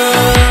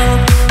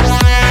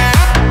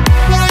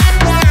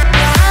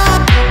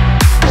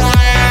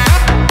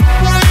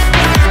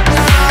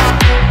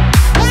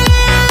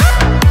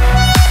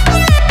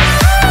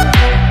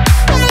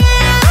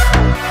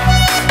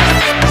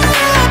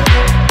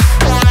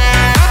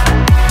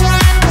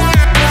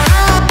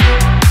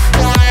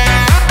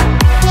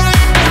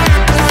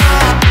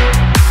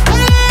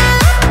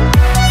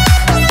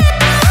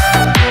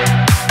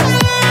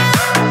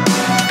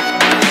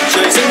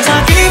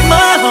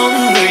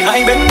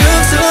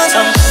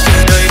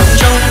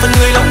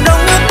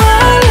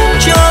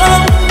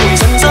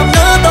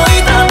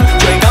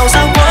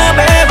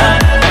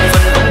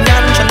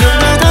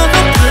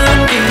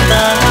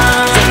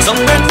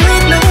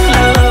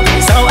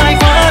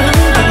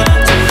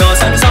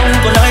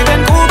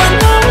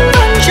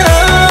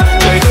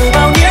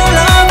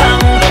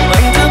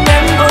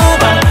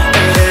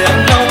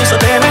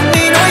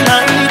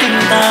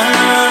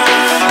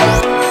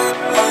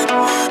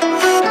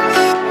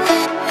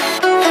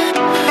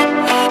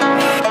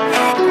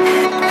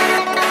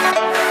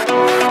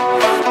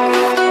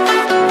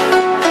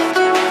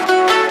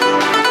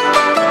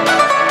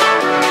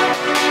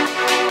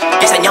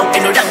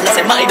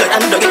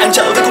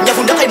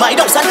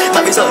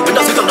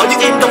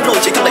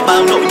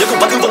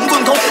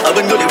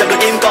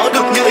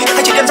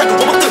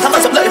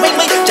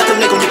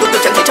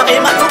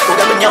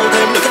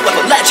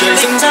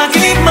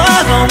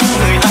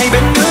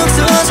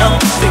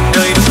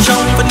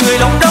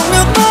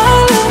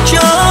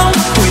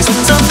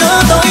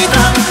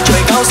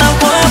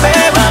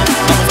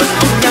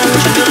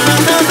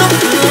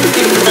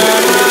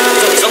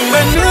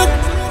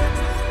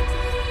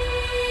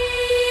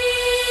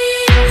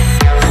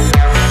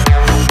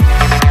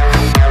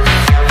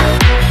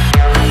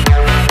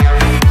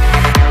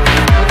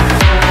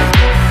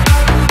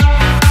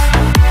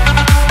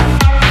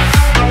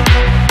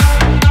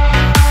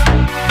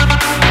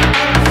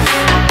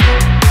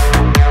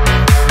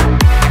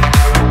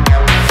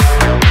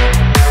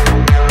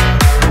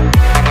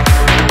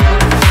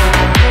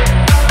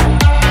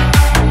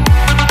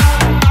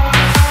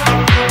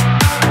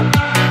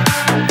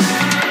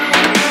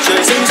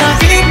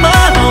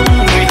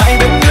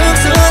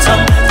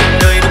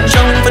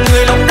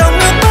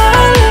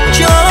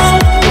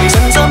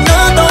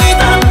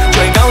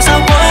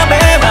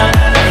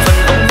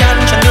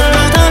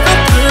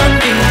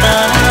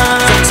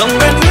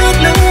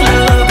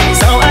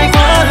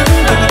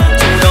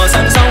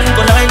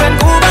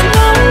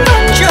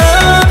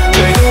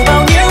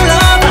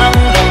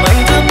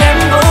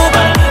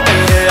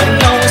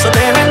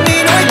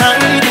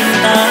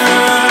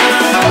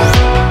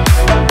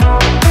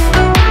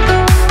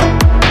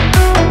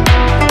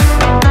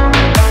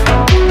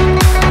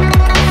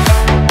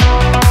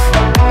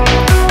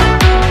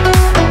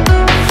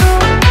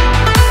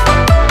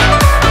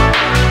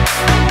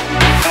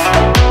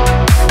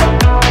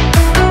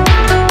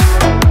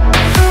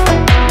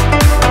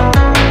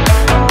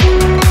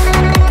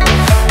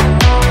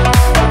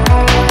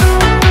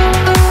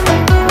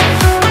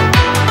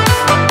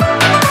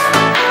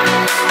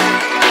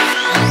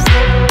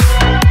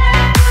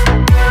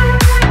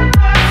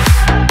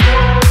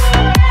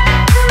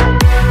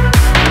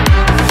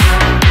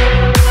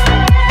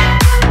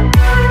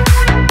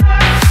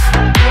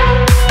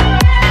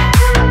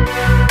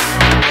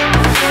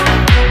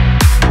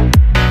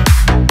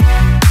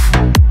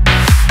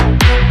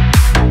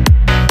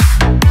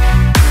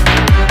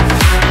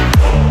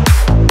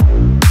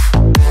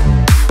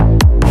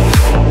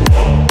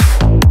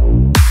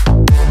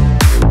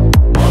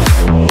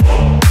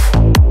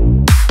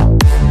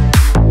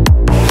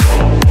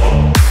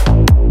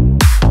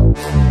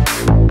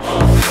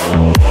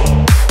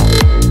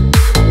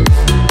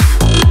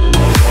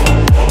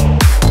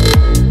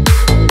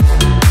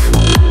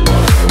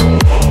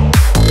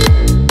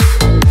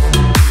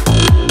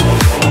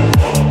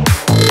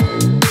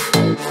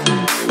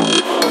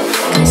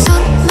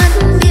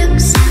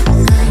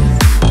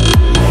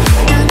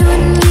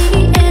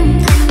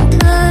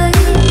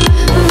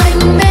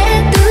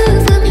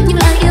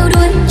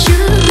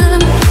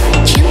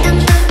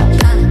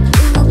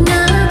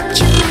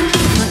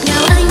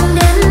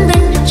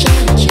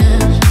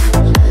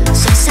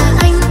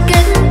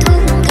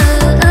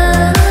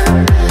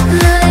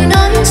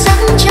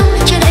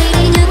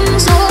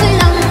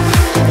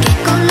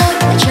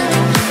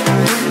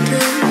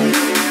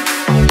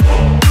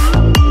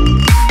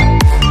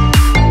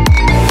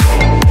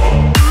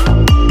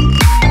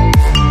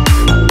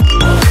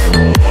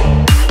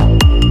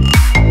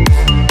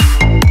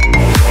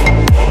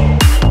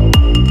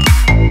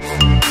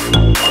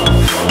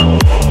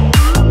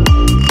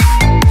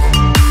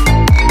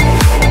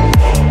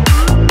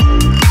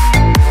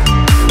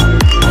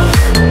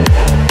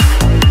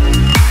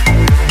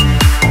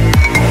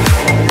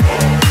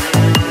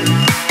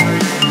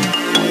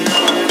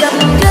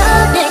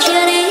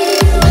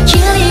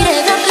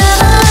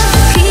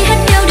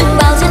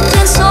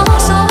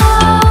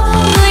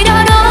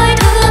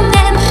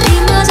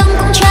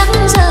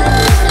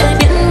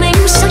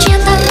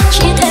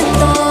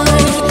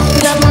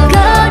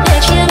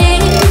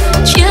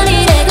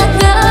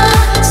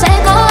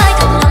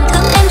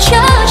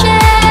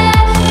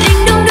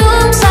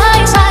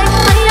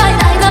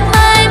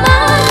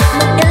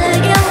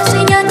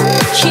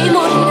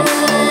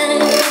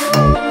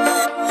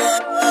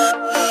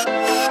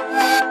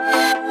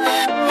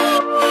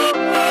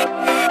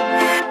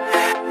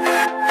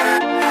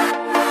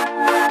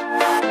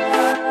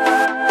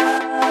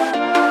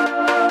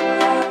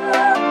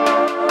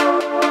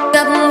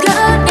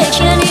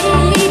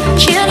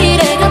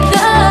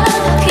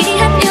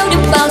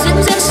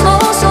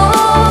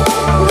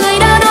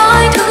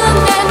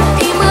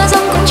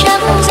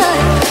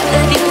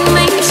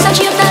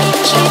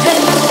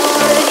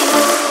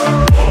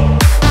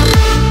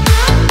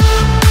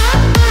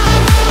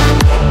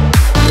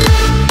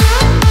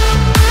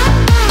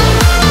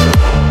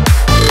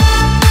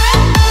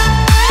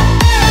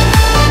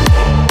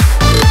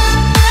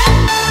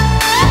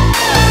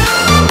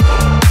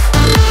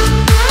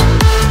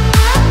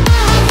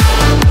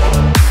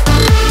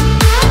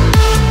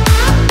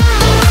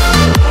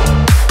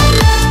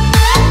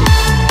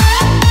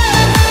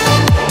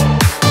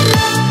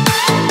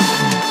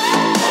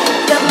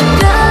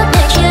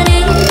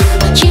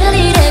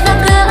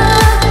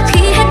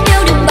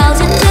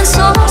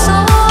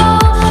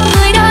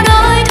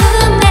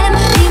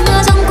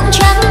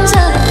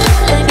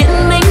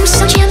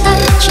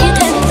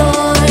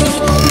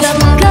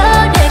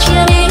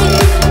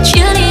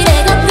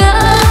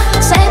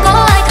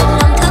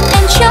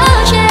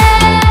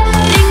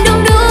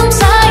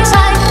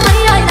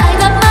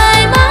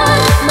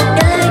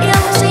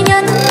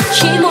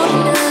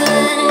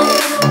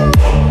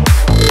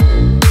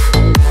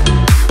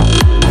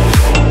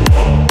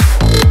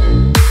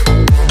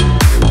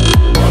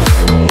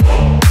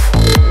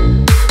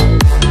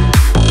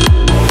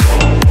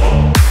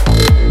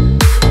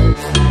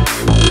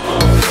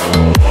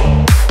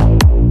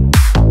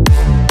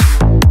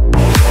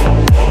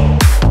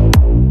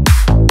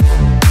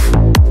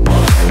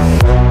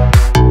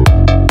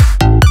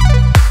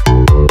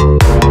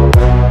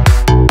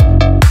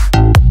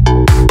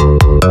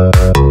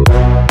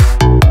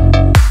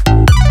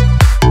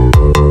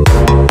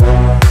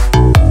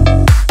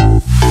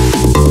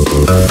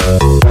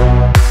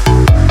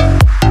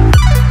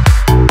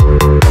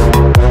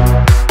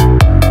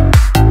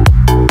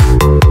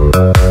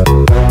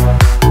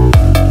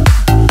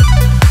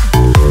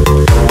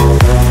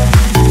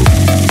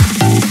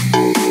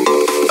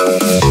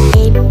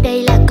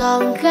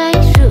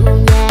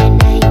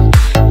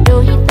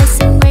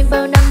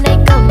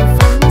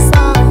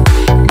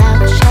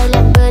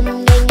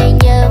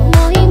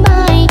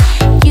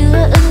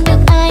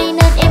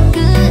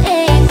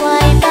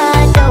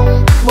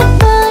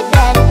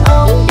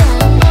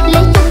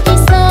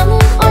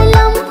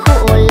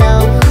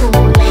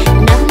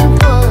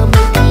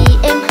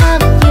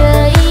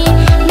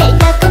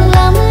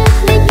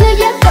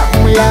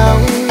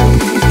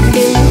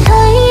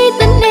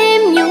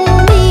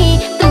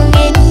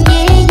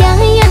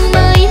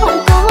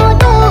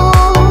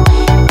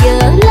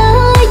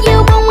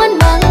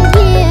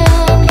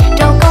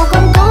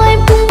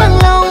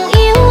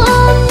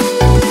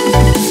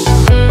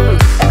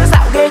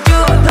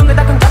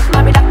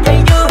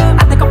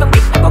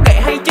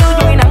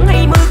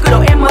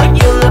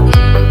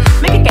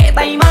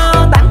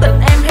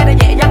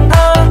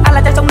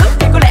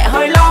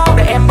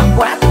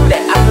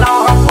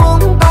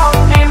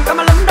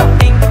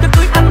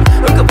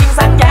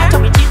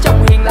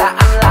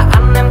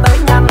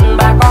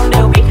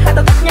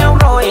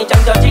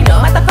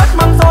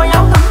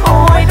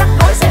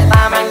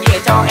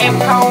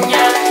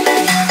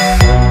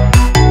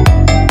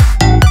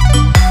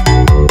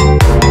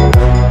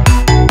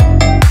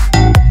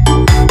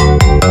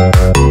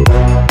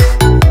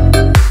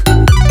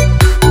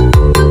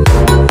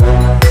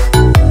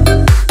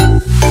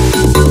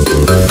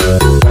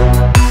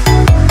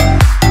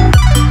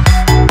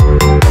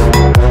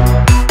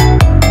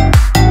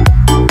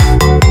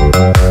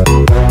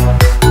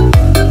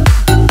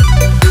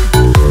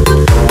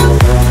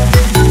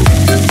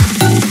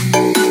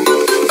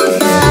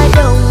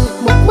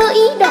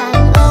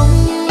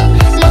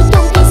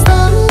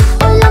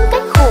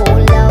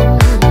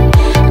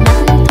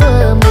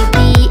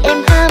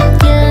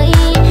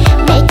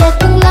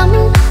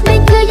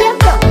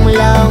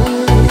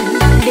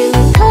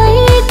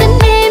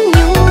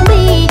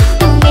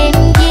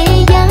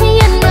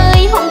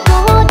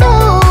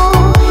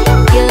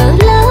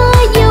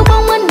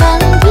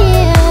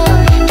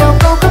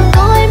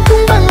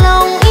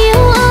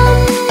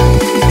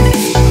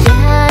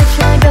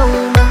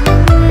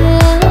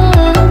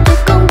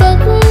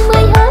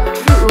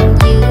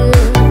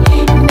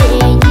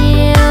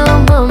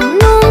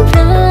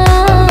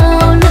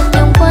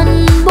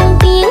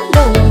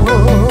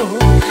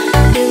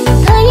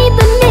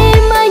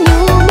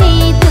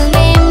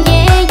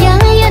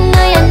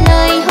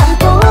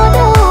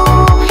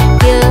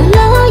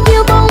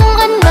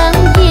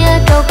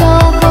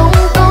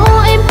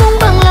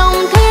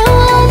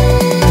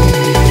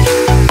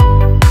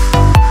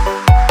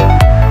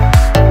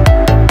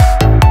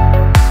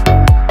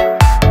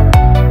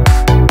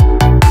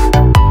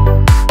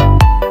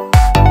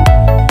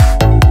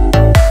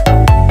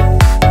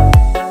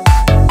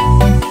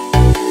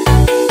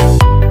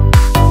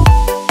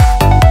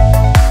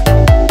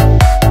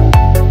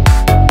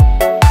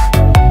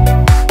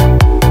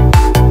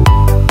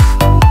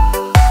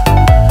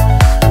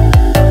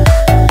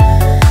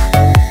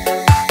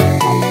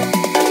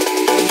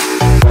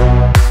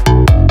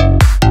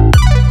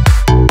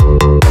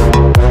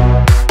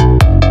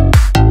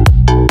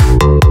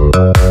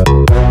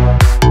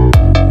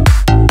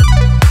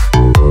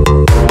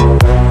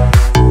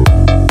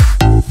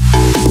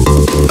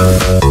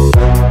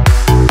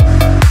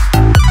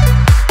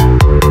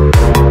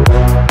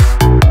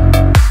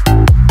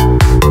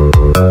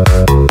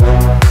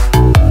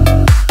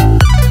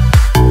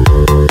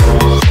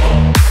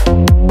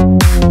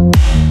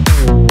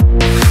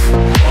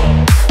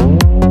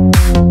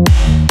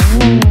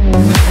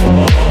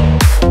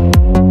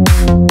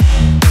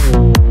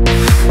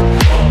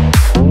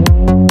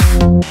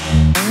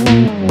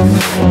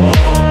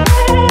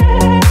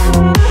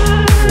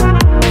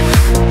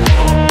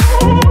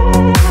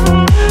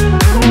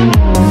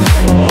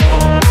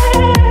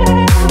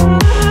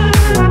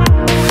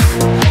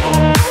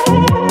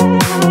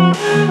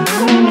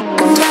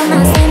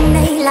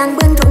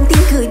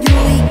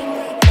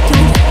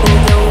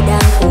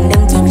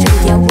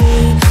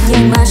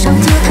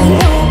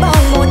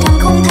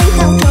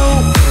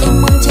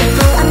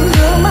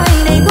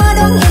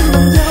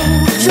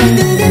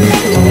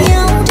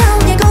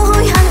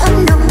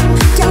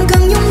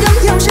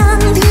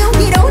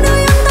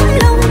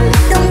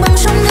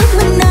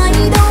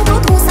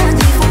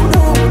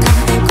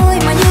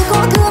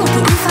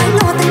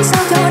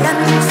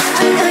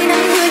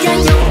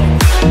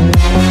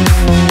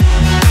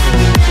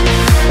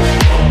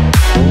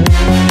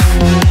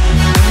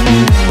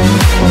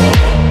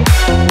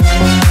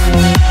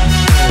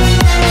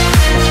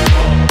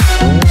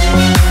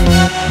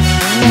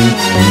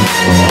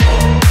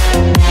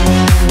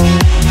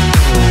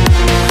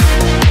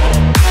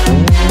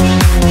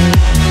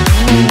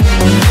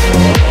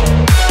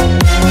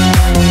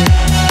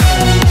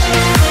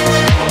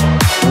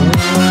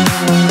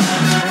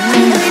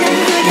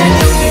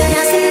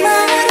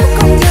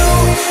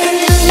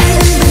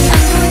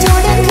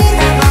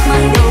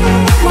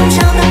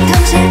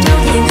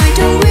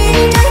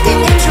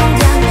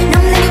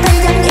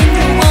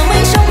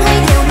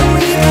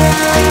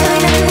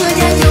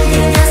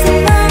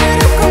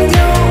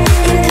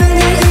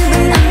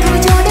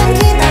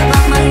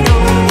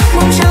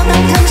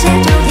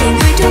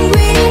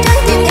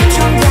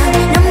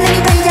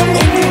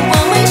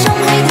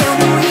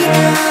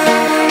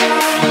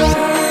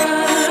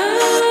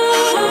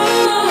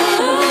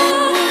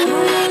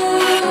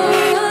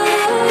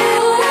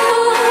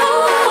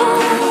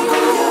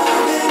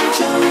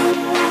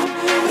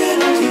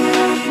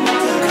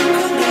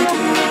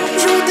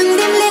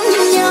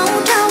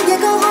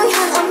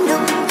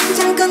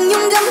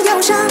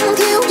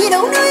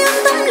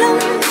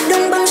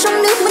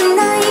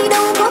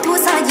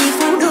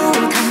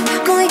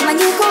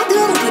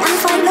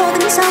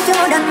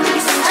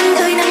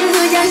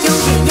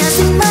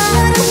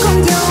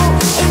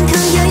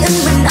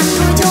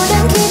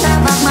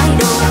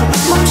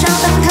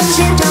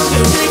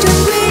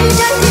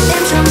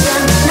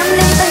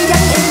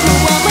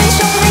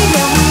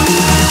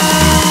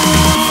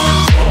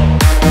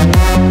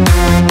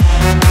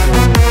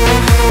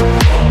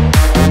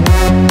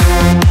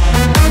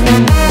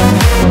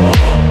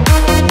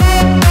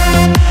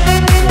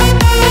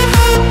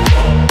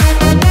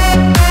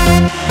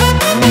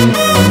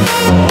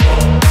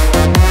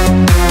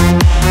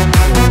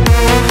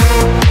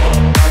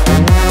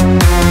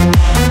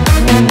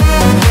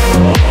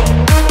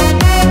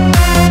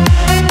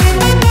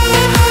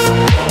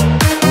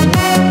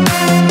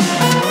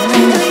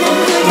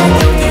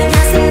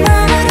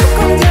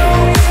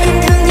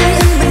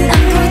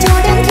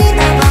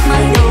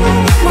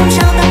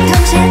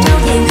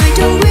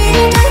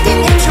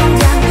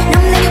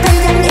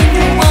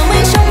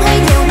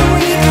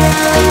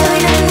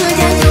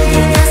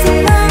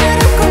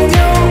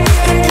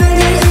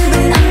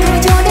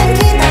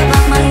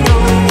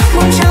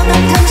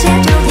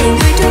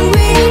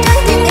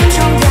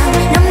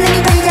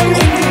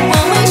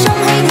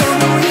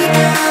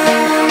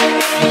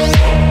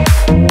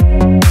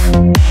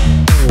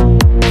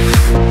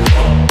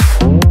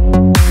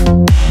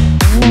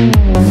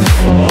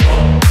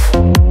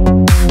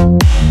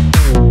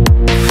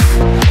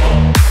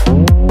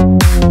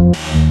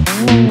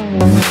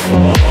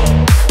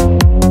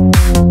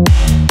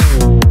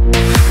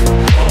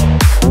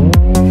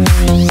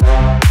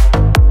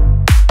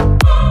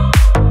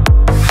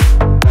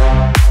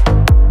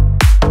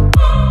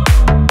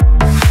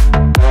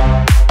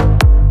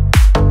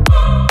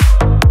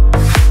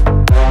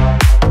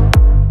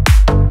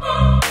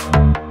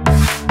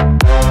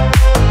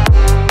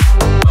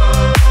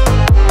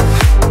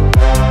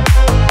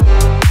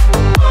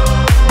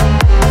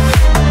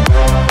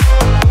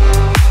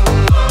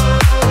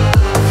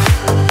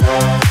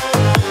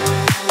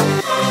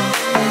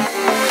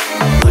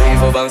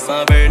 màu vàng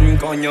xa bên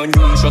có nhớ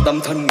nhung cho tâm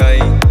thân này.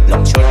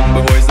 Lòng chợt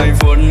bồi hồi giây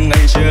phút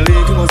ngày chia ly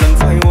cứ mau dần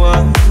phai hoa.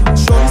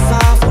 Trốn xa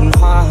phồn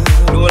hoa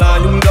đùa là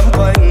nhung đắm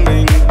quanh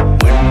mình.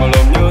 Quên vào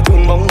lòng nhớ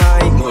thương bóng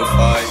ai ngồi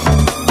phải.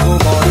 Cô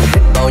bỏ đi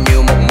hết bao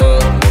nhiêu mộng mơ,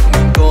 một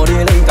mình cô đi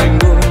lên cành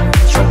đua.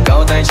 Chọn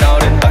cao tay trao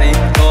đến tay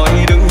tôi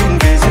đứng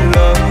vì duyên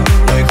lỡ.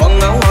 Đời khoác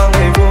áo hoa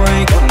ngày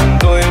vui còn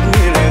tôi ướt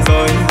như lệ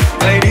rơi.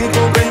 Ngày đi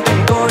cô quên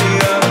tình tôi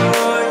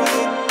ơi.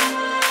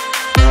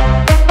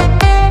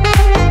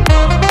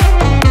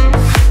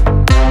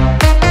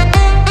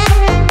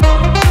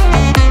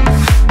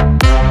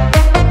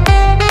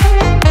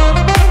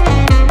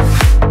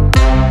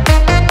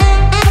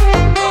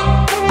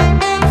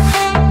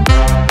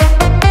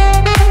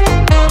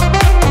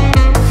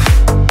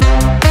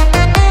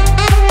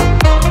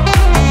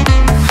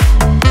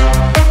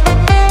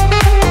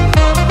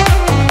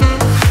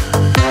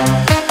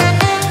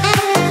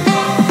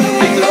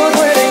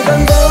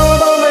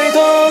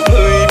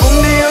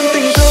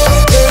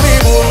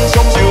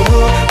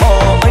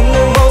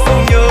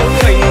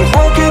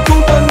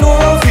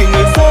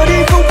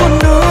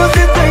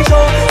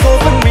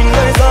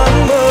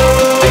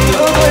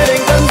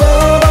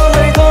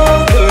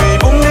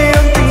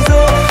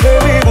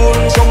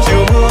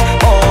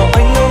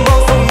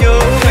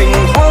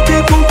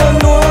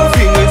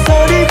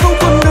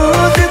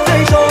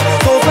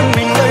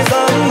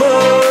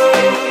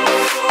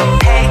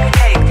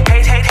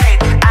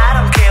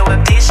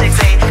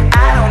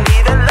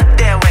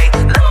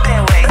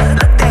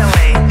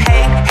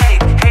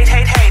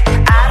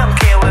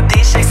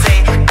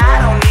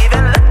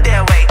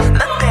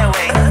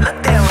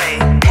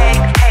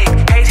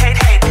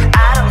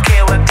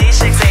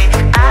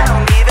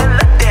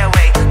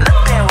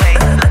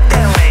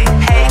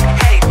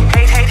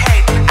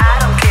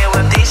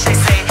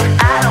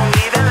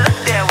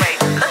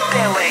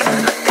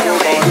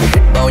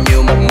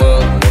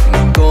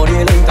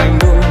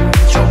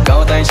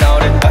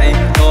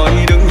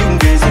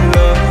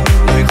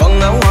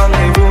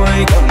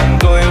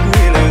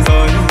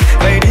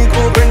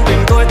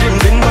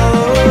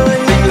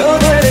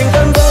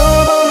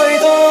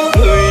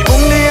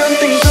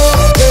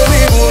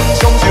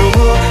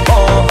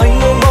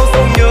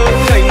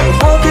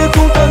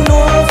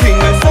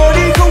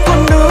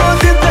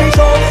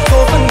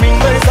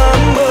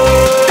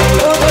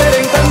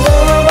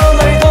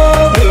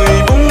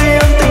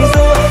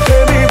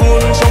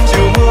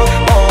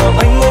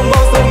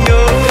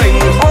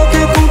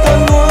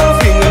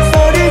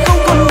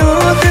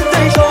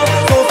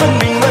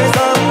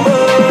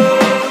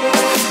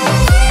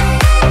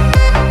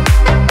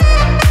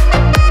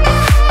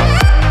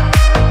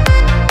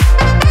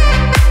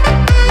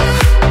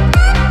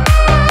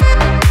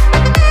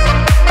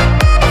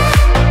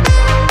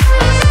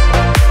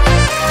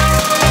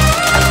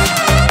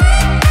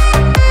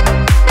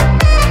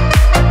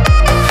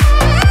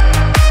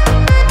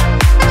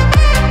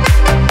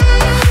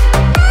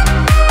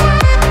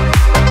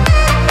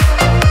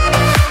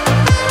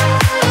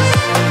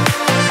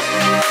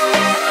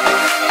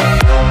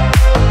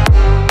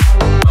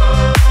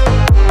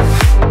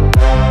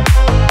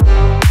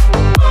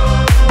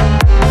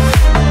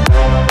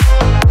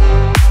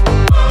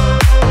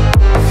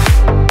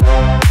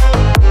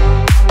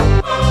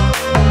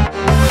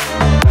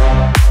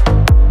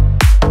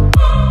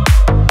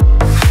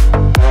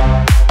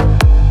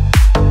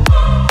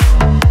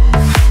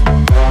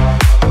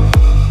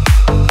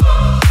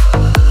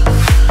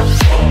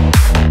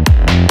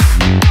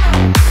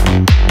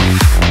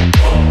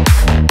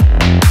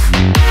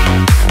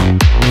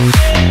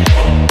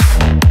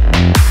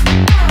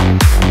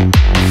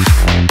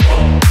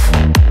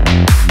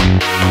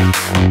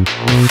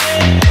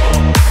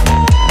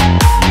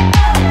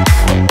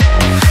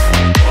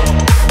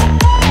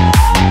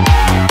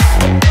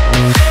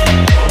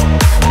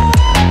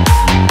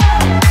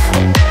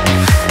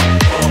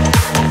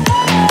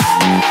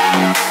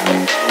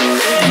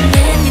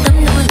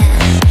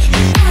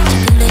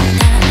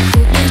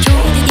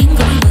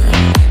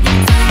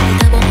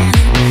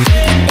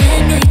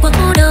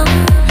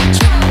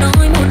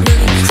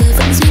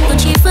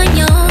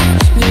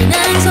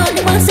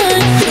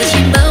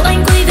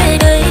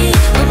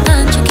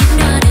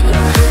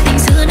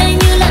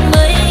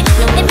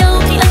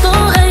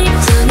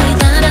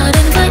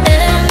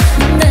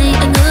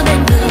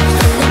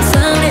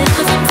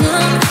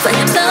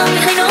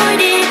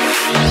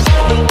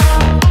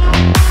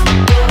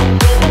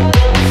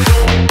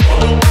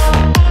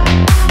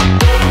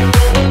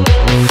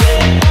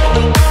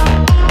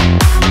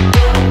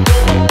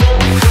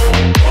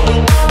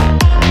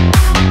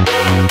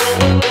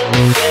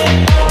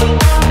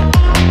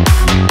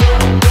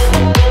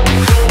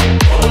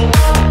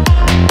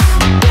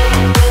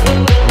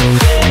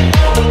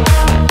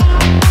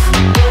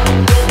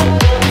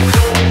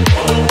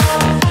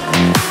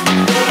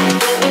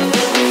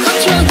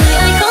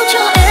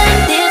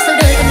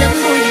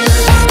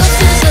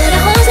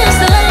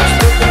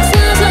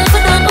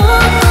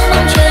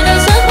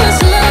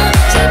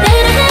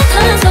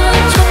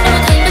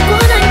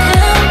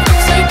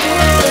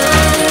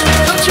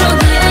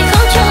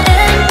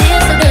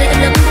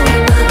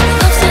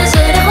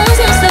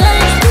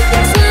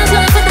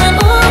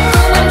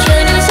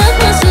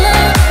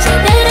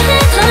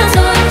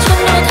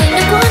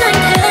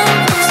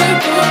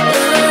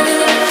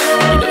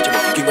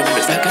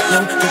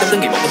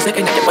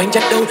 nào dám oán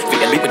trách đâu, vì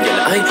anh biết mình giờ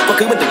là ai, quá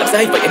khứ mình từng làm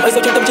sai. Vậy em ơi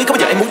sao trong tâm trí có bao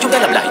giờ em muốn chúng ta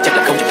làm lại? Chắc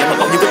là không, chắc chắn mà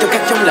bỗng như có trong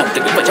khắc trong lòng,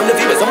 từng đứng vào trong lớp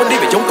viết và sống anh đi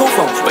về trong cô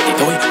phòng. Vậy thì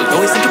thôi,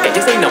 thôi xin chúc cả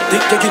trái xây nồng tiếc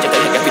cho duyên chẳng thể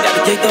hàn gắn vì đã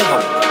được dây tơ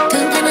hồng.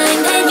 Thương thân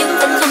anh thế nhưng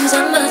vẫn không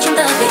dám mơ chúng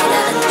ta về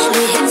lại.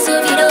 Lời hẹn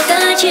xưa vì đâu ta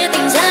chia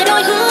tình ra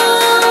đôi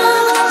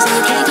hướng. Giờ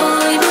thì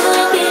thôi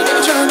bước đi để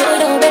cho nỗi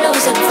đau bên đâu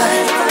dần phai.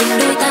 Tình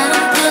đôi ta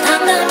theo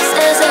tháng năm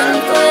sẽ dần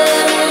quên.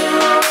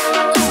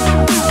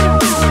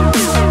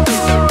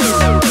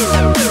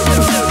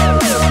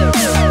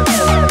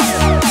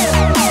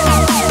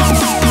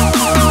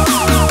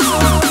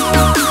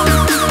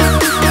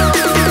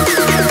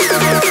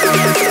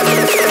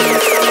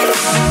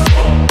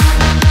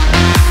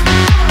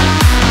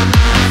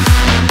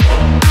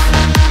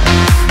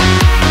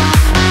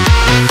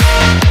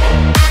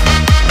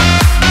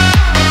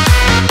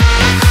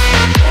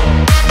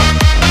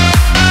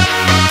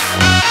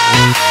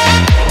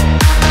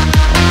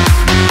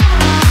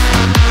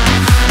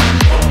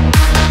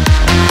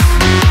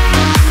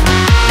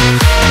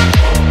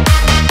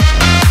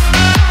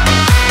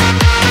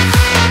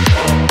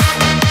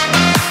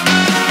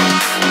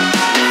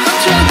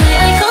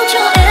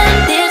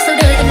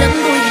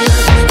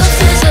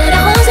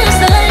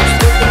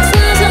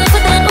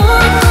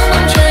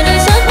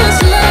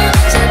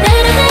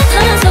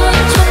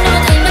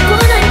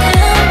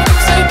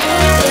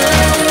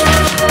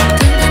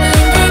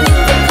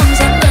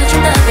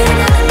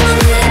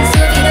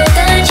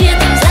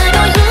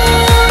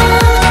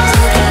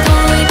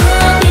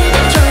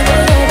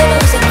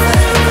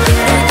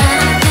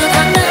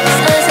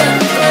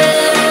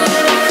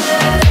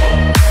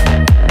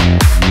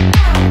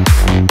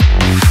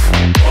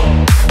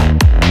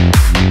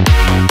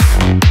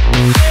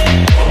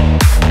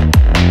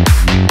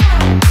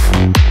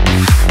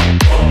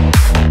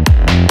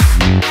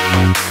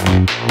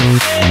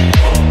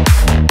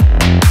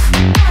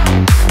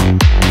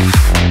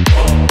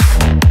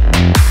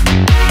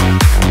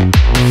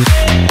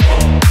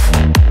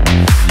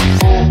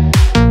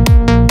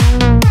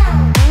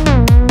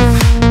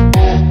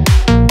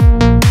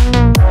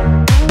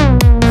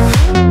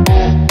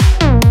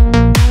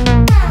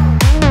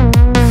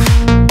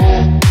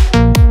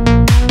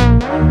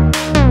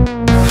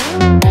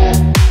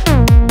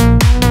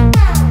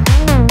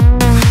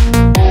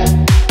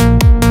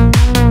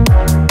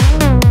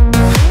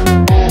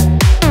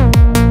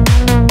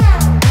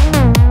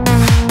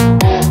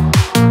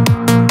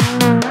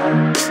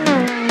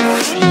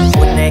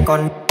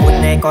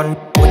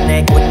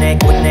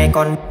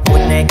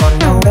 Còn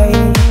đâu đây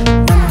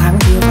năm tháng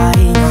chưa phai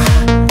nhòa,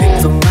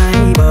 tình dùng ai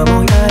bờ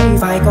môi ai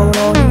vài câu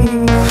nói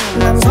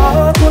làm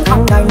gió cuốn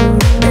thẳng đành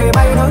để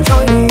bay nắng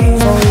trôi đi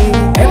rồi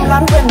em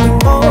lãng quên mình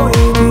tôi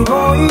thì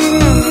thôi.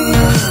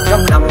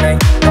 Trong lòng này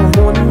không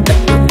muốn tách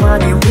đường hoa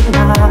điều thiết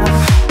tha,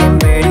 em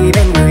về đi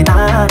bên người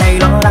ta đầy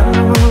lo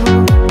lắng.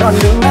 Đoạn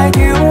đường này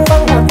thiếu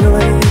vắng một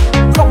người,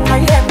 không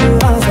thấy em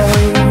nữa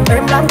rồi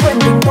em lãng quên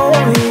mình tôi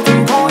thì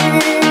thôi.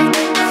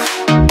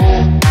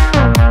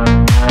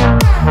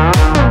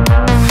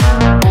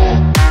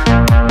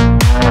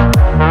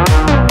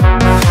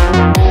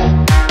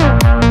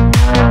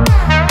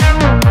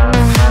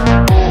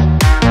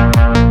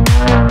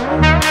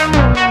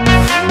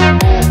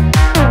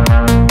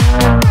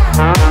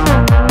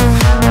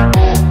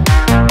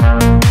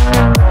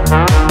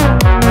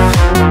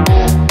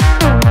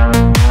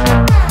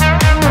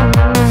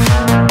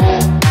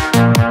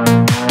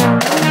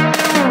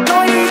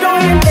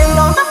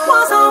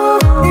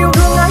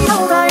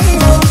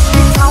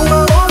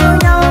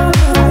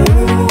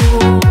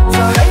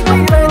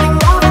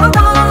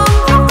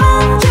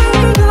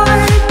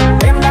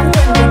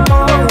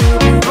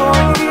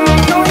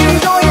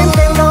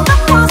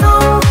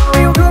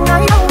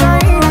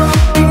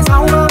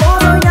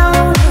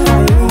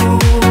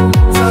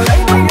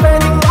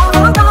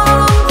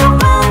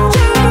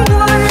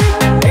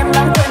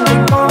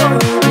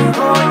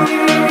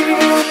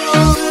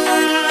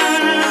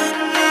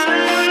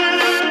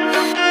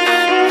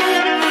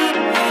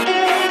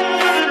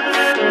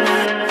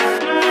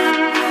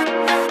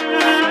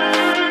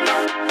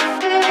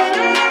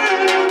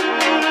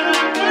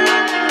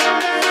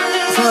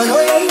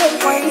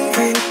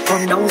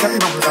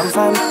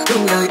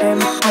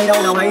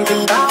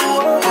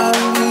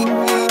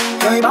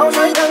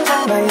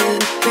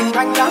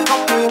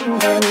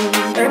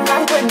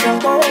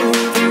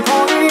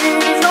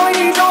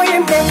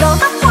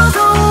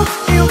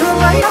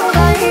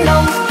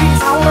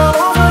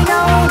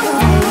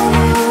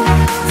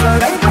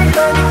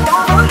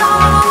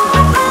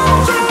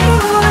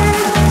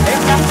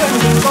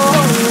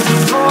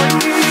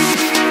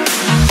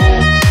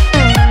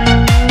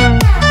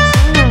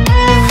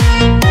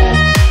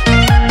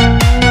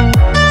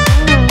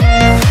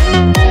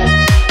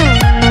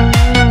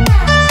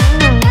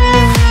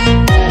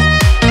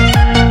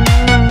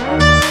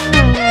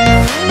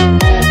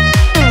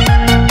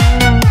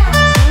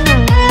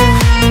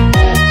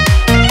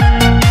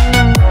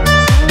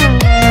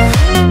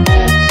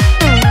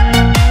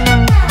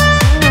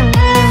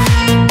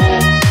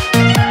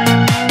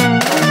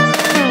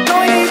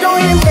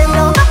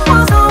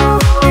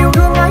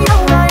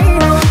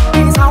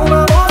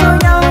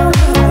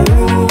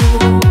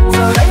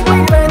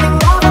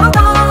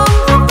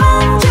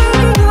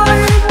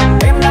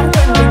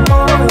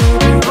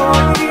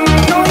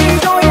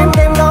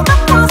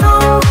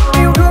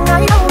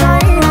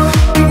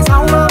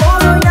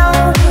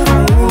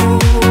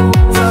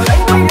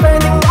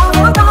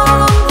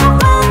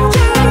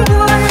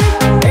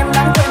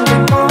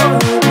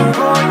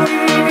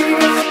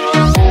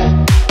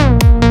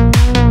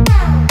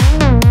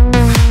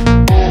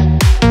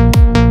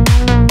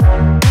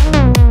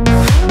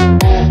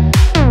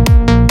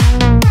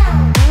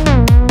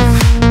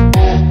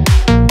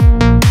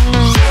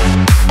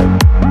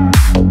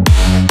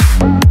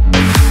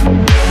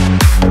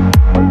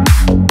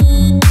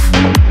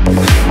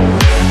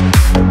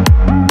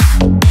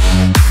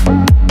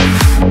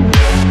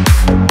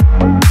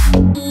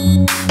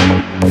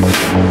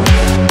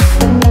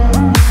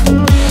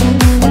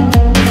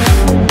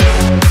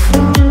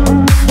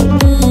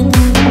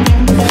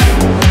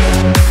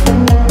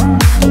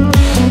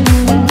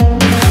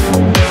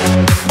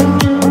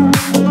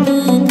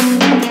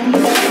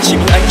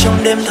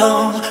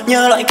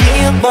 nhớ lại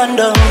ký ức ban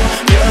đầu,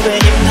 nhớ về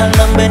những tháng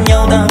năm bên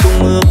nhau ta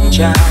cùng ước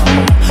chào.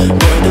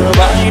 Ngồi tựa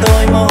vai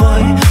đôi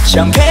môi,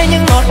 chẳng thể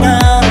những ngọt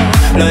ngào,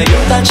 lời yêu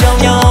ta trao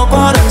nhau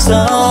qua đằng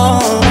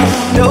sau.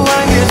 Đâu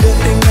ai biết được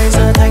tình này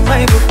giờ thành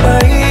mây vụt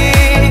bay,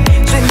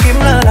 duyên kiếm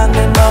lơ làng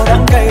nên bao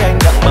đắng cay anh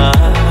nặng mà.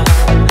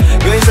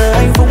 Người giờ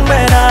hạnh phúc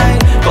bên ai,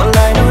 còn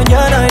lại nỗi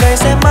nhớ nơi đây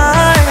sẽ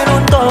mãi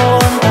luôn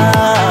tồn tại.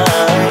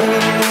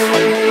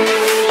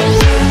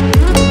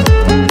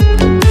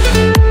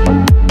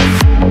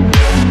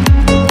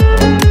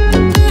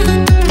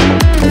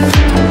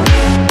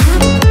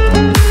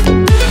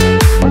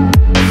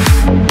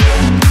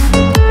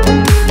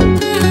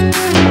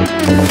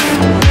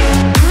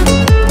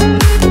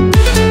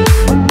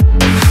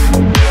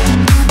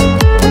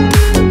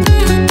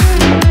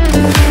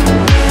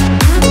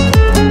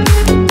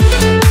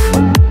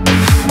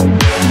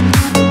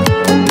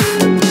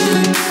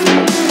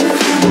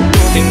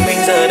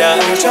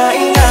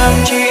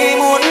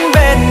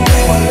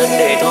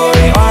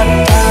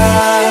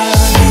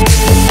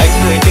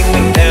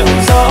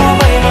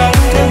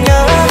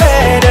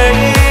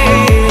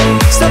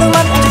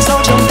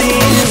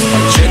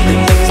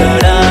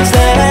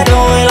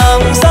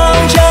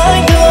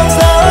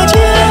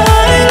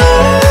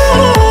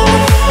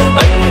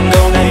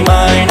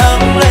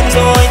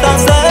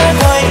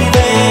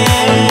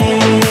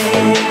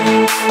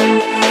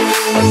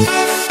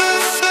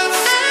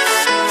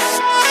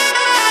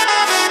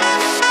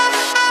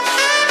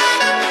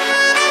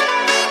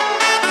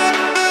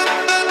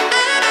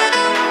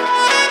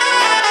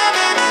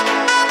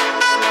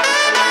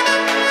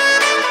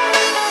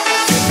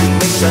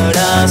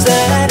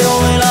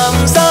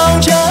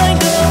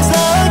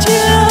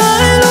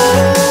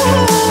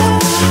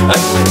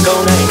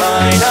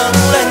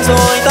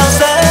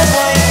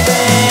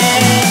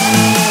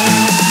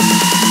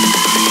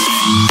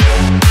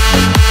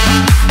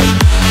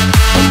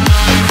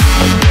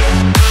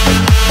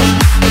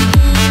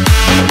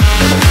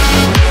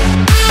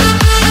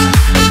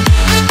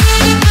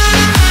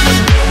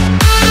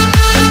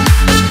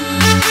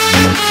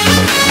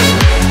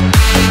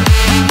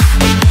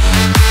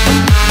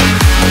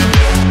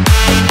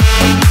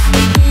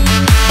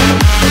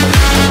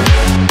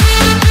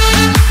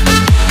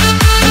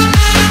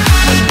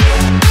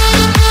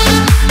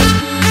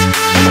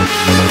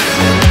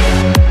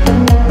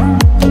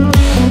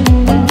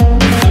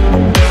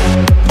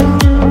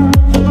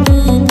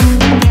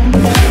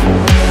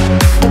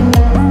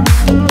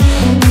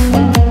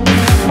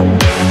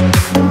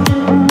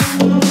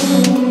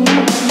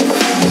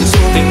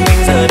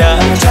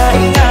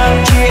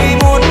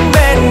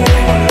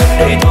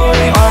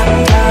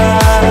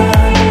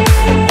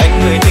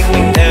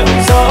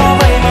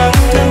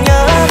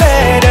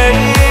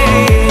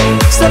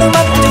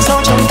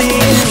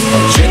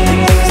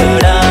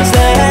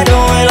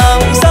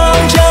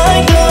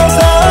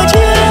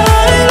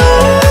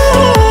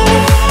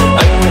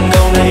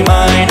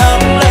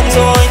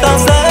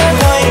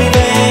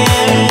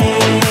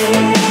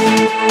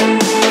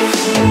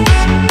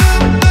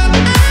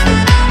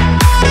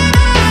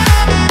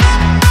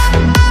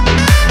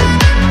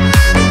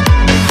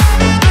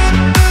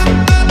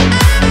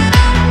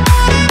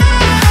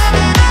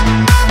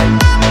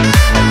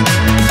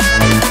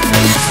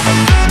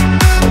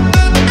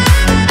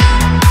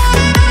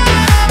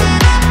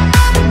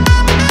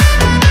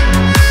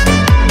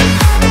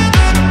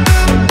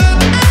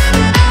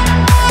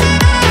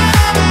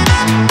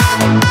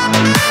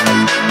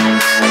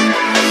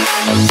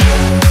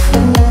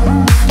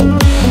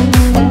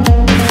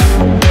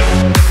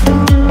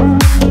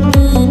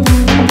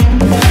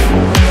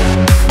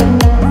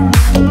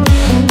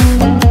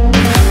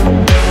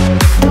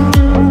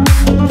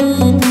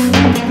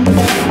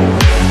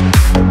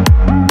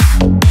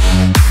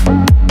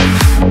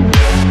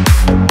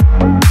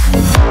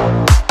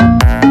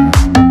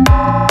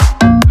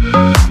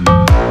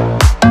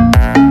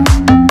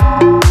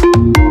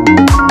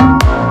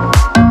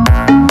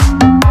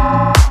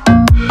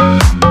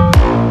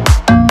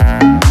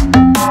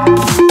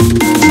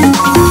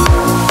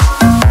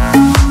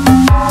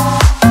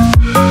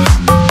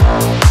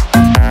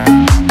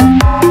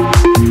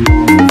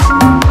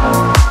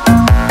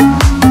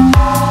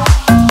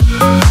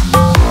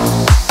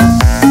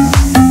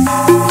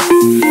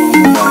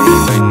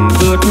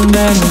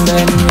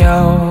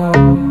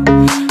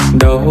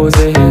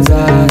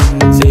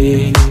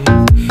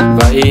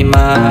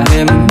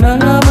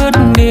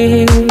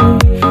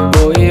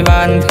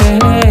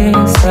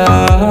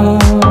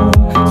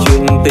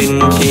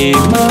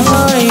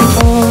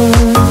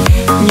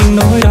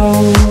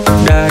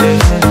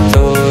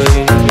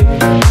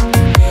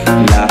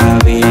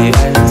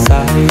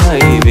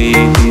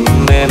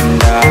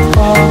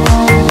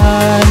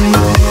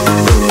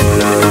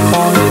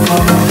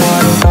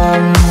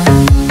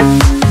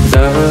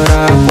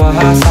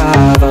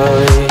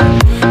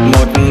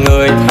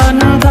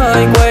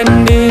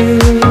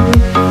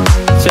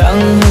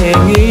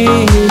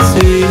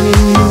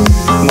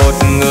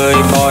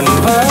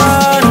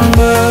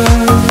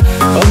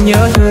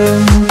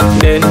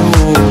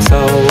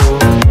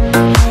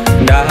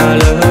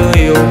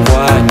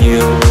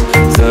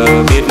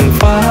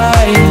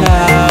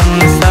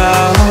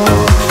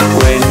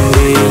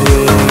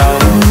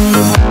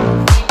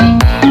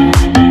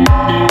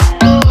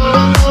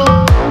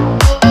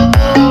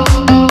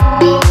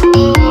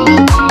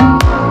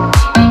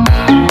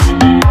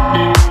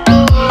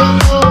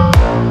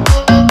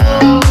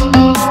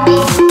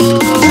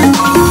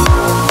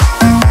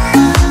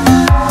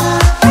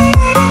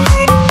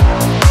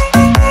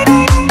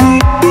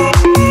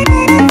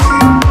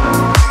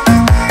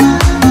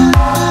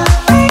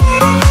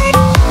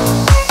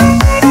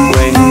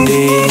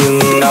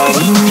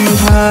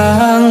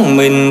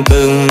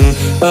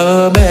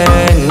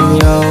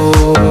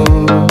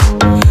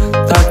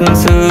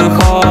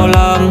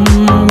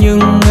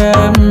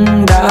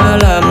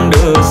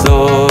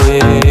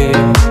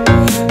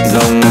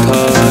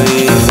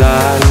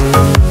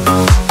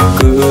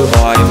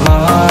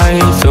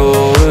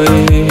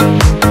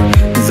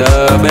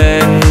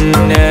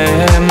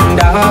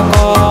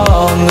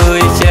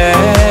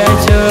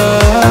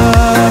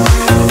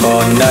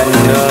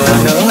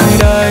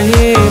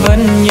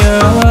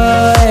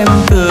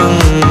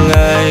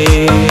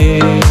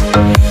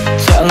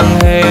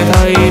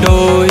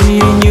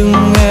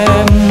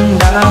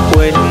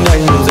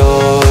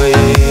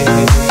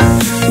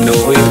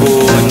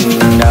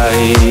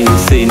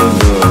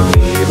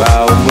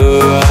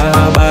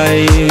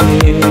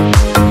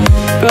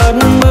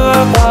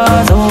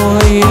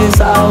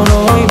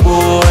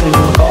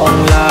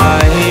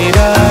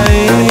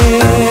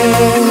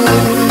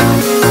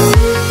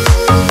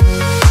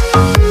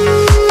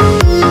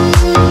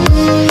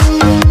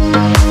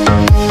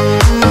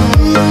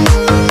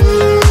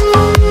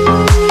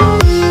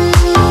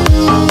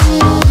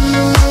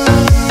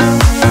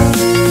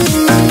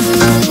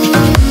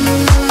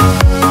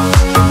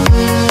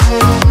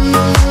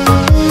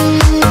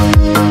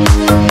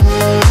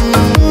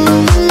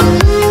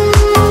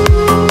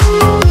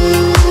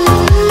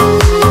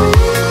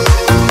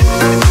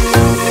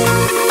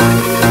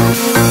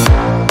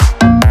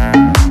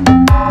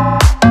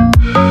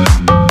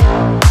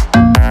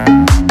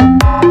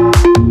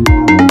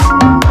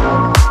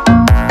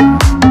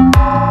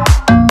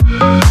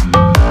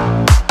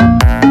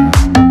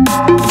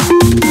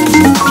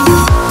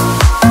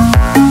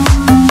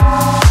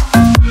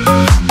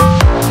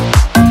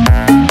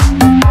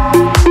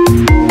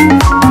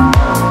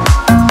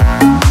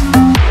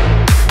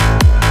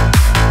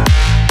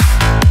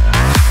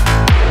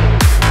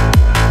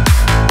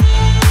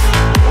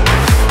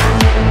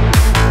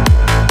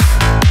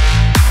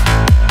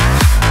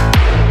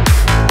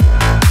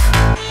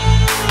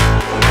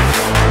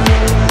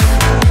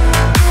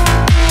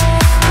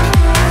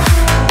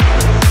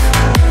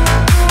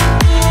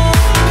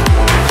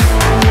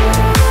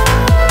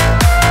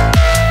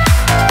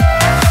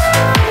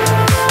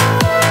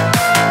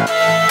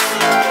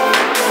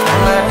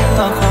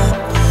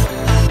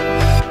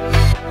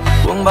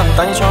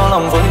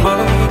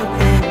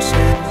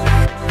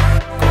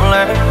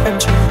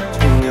 chưa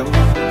từng yêu.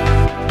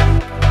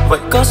 Vậy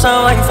cớ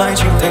sao anh phải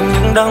chịu thêm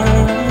những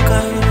đắng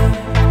cay,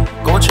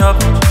 cố chấp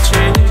chỉ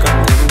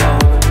càng thêm đau.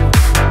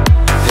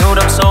 Yêu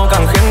đậm sâu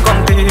càng khiến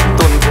con tim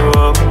tổn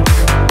thương.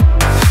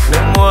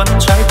 Nếu muốn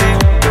trái tim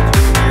được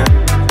bình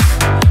yên,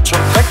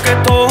 chọn cách kết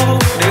thúc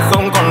để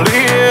không còn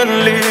liên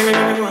lưu.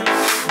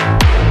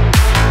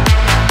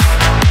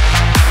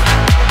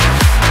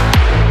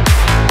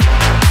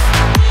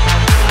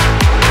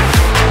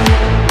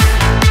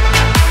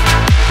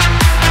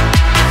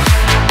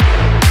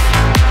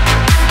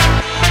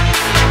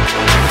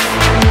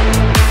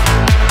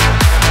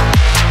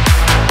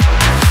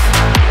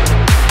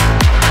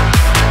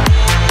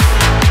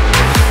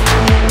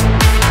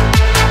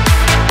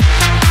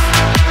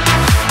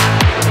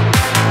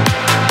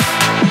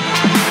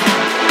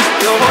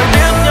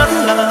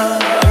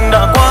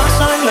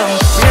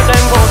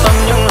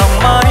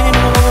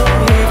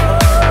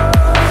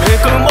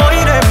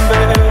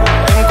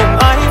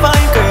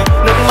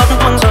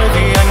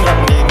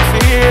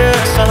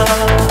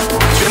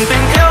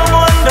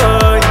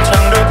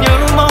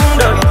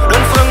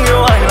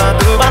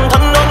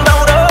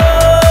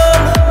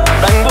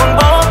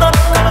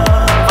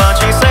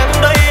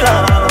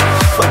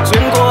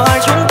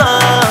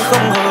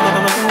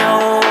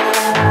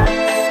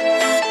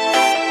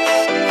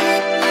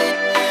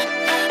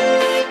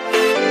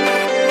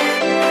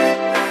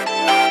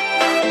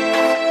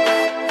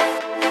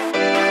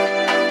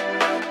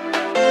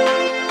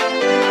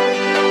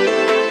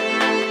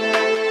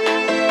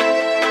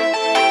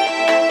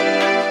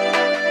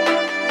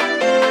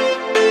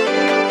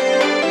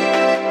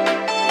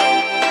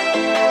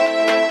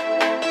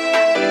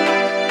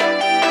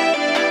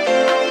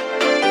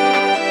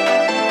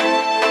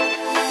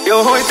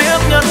 Điều hối tiếc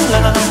nhất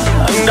là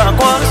anh đã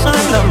quá sai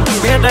lầm,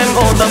 biết em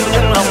vô tâm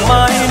nhưng lòng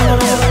mãi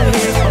nuối.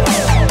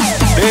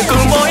 Để cứ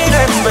mỗi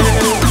đêm về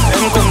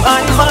em cùng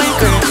ai phải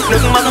kể, nước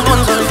mắt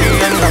tuôn rơi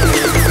vì anh lặng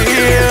nhìn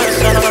phía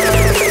xa.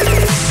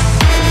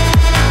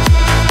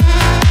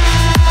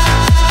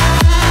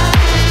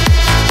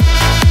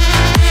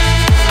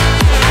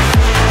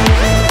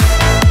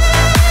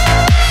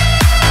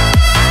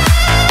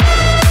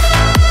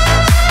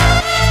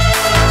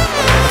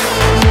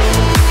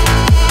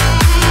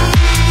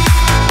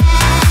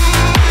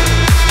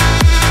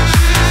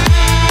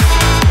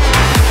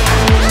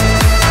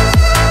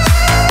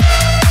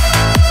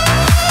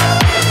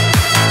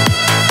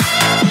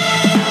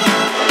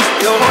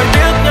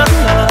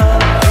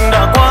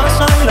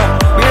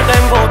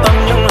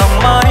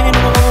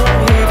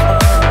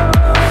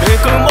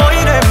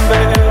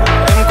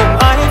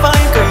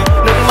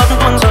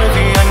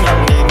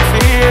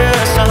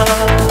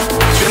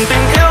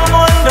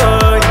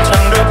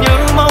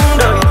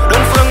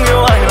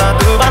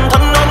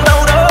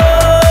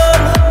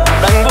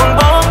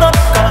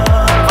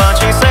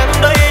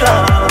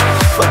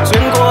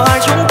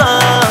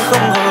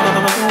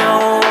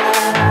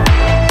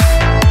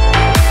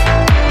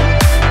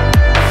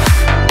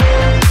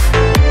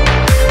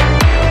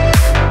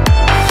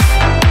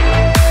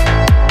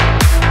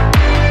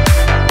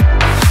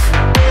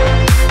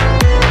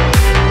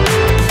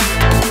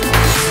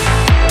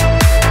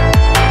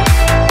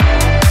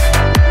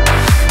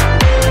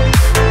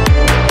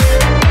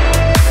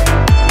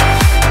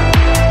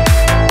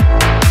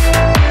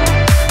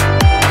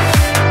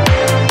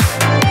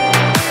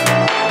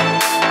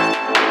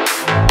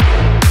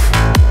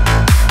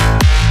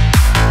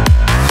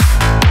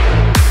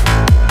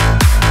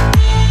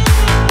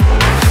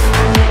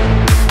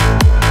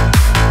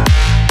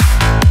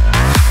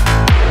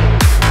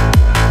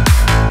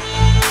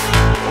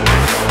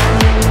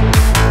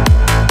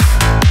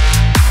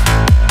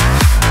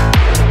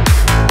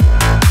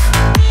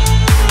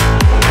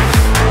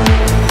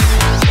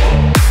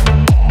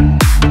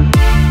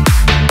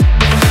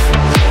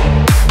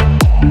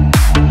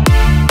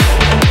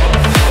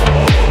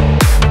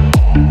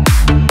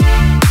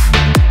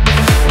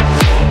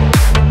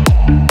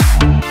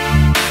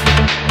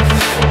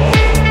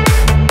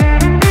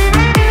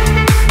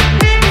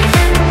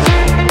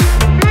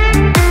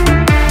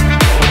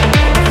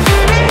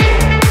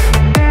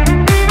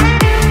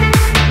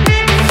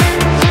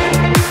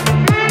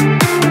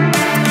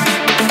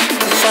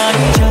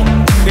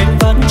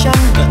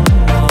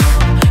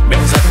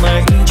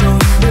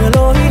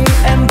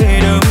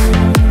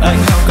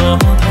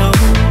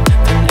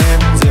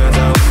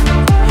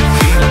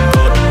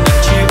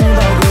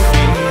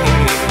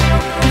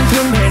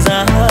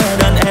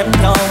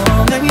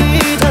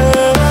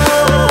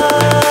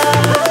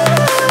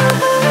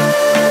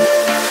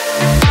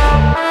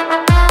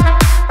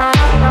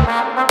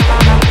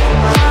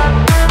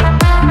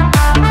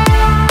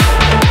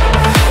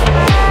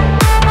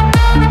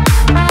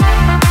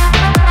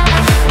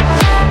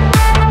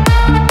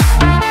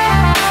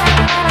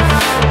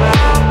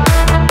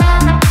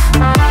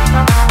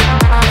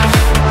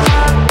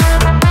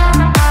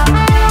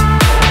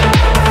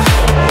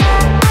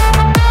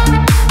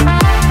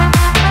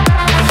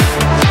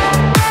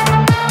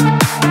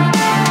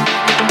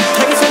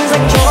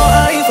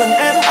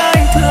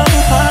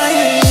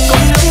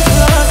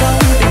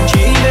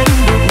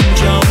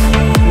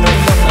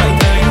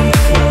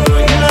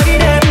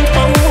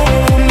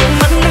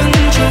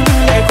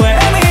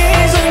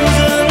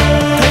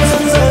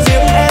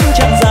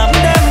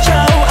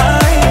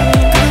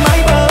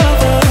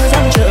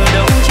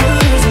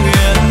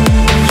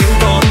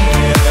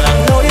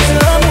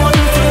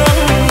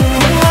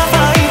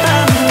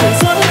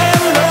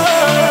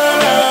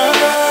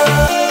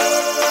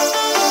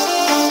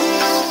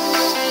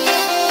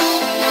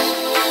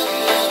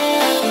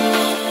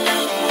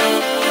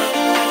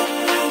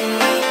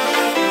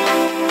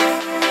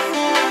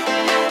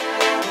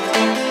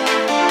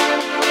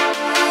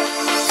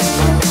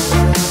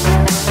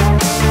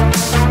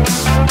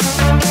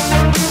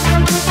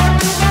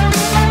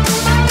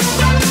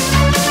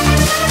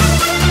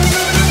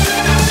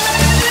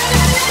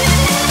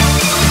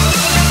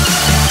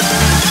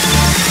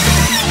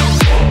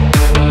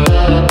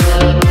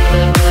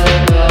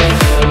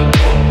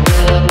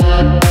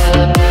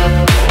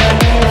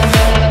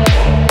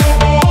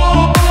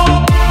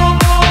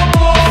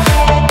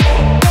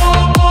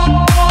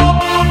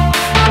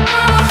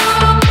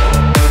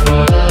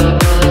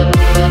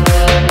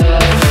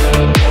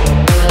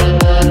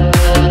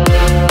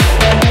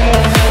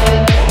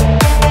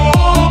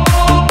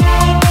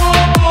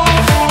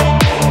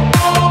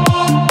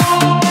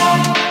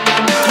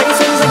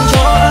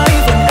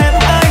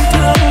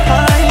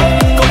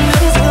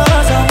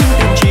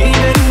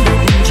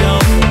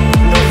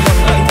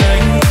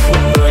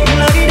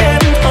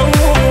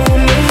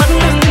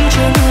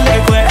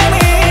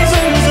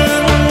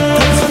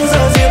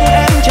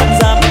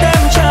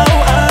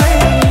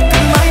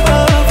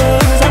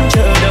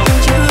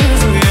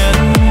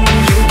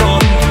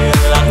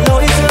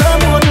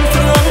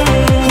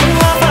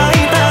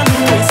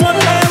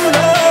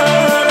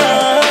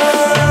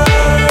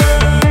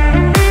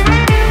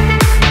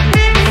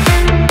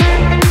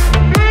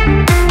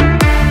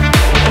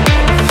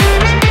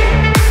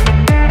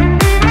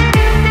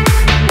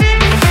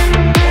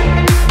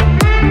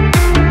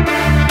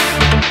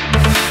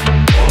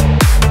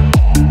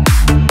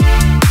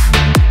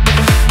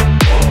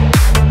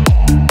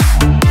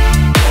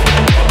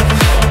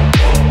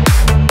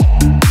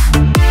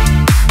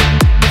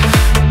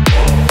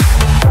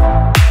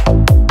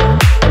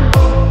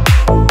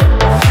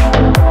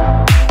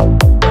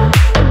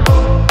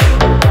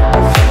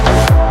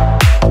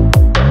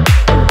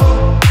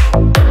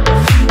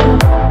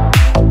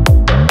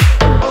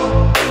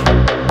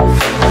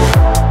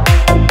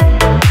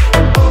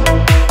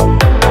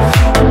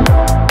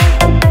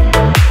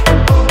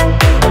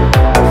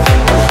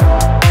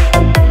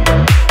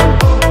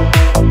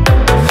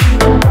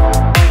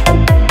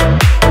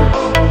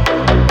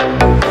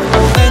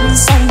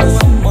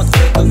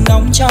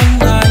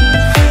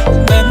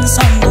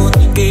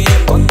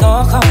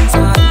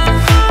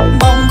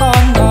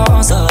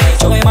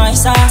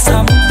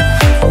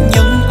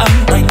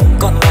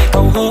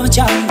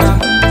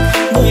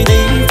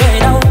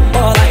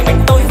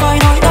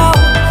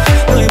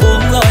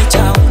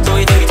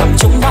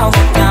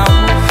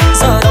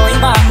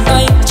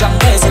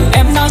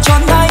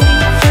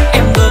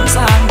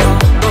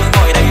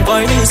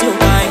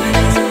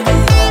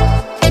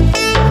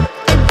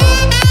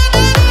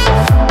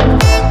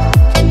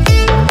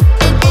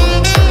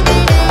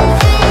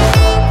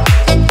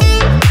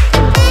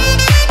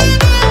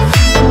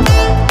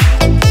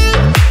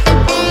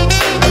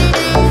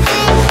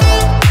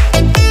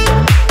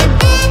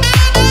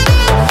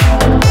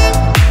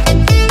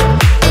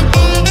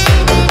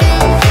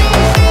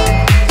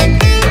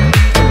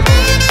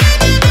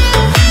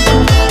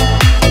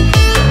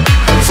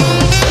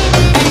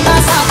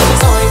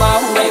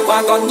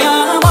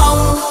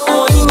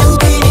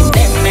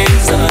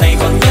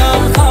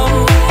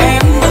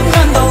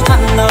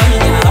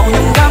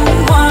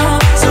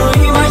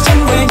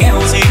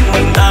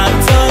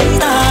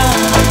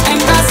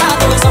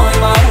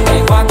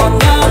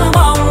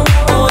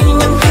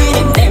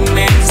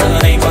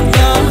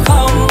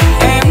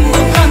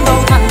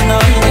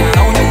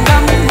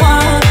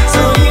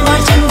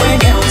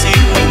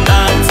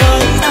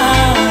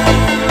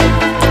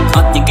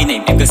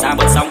 người xa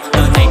bờ sông,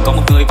 đời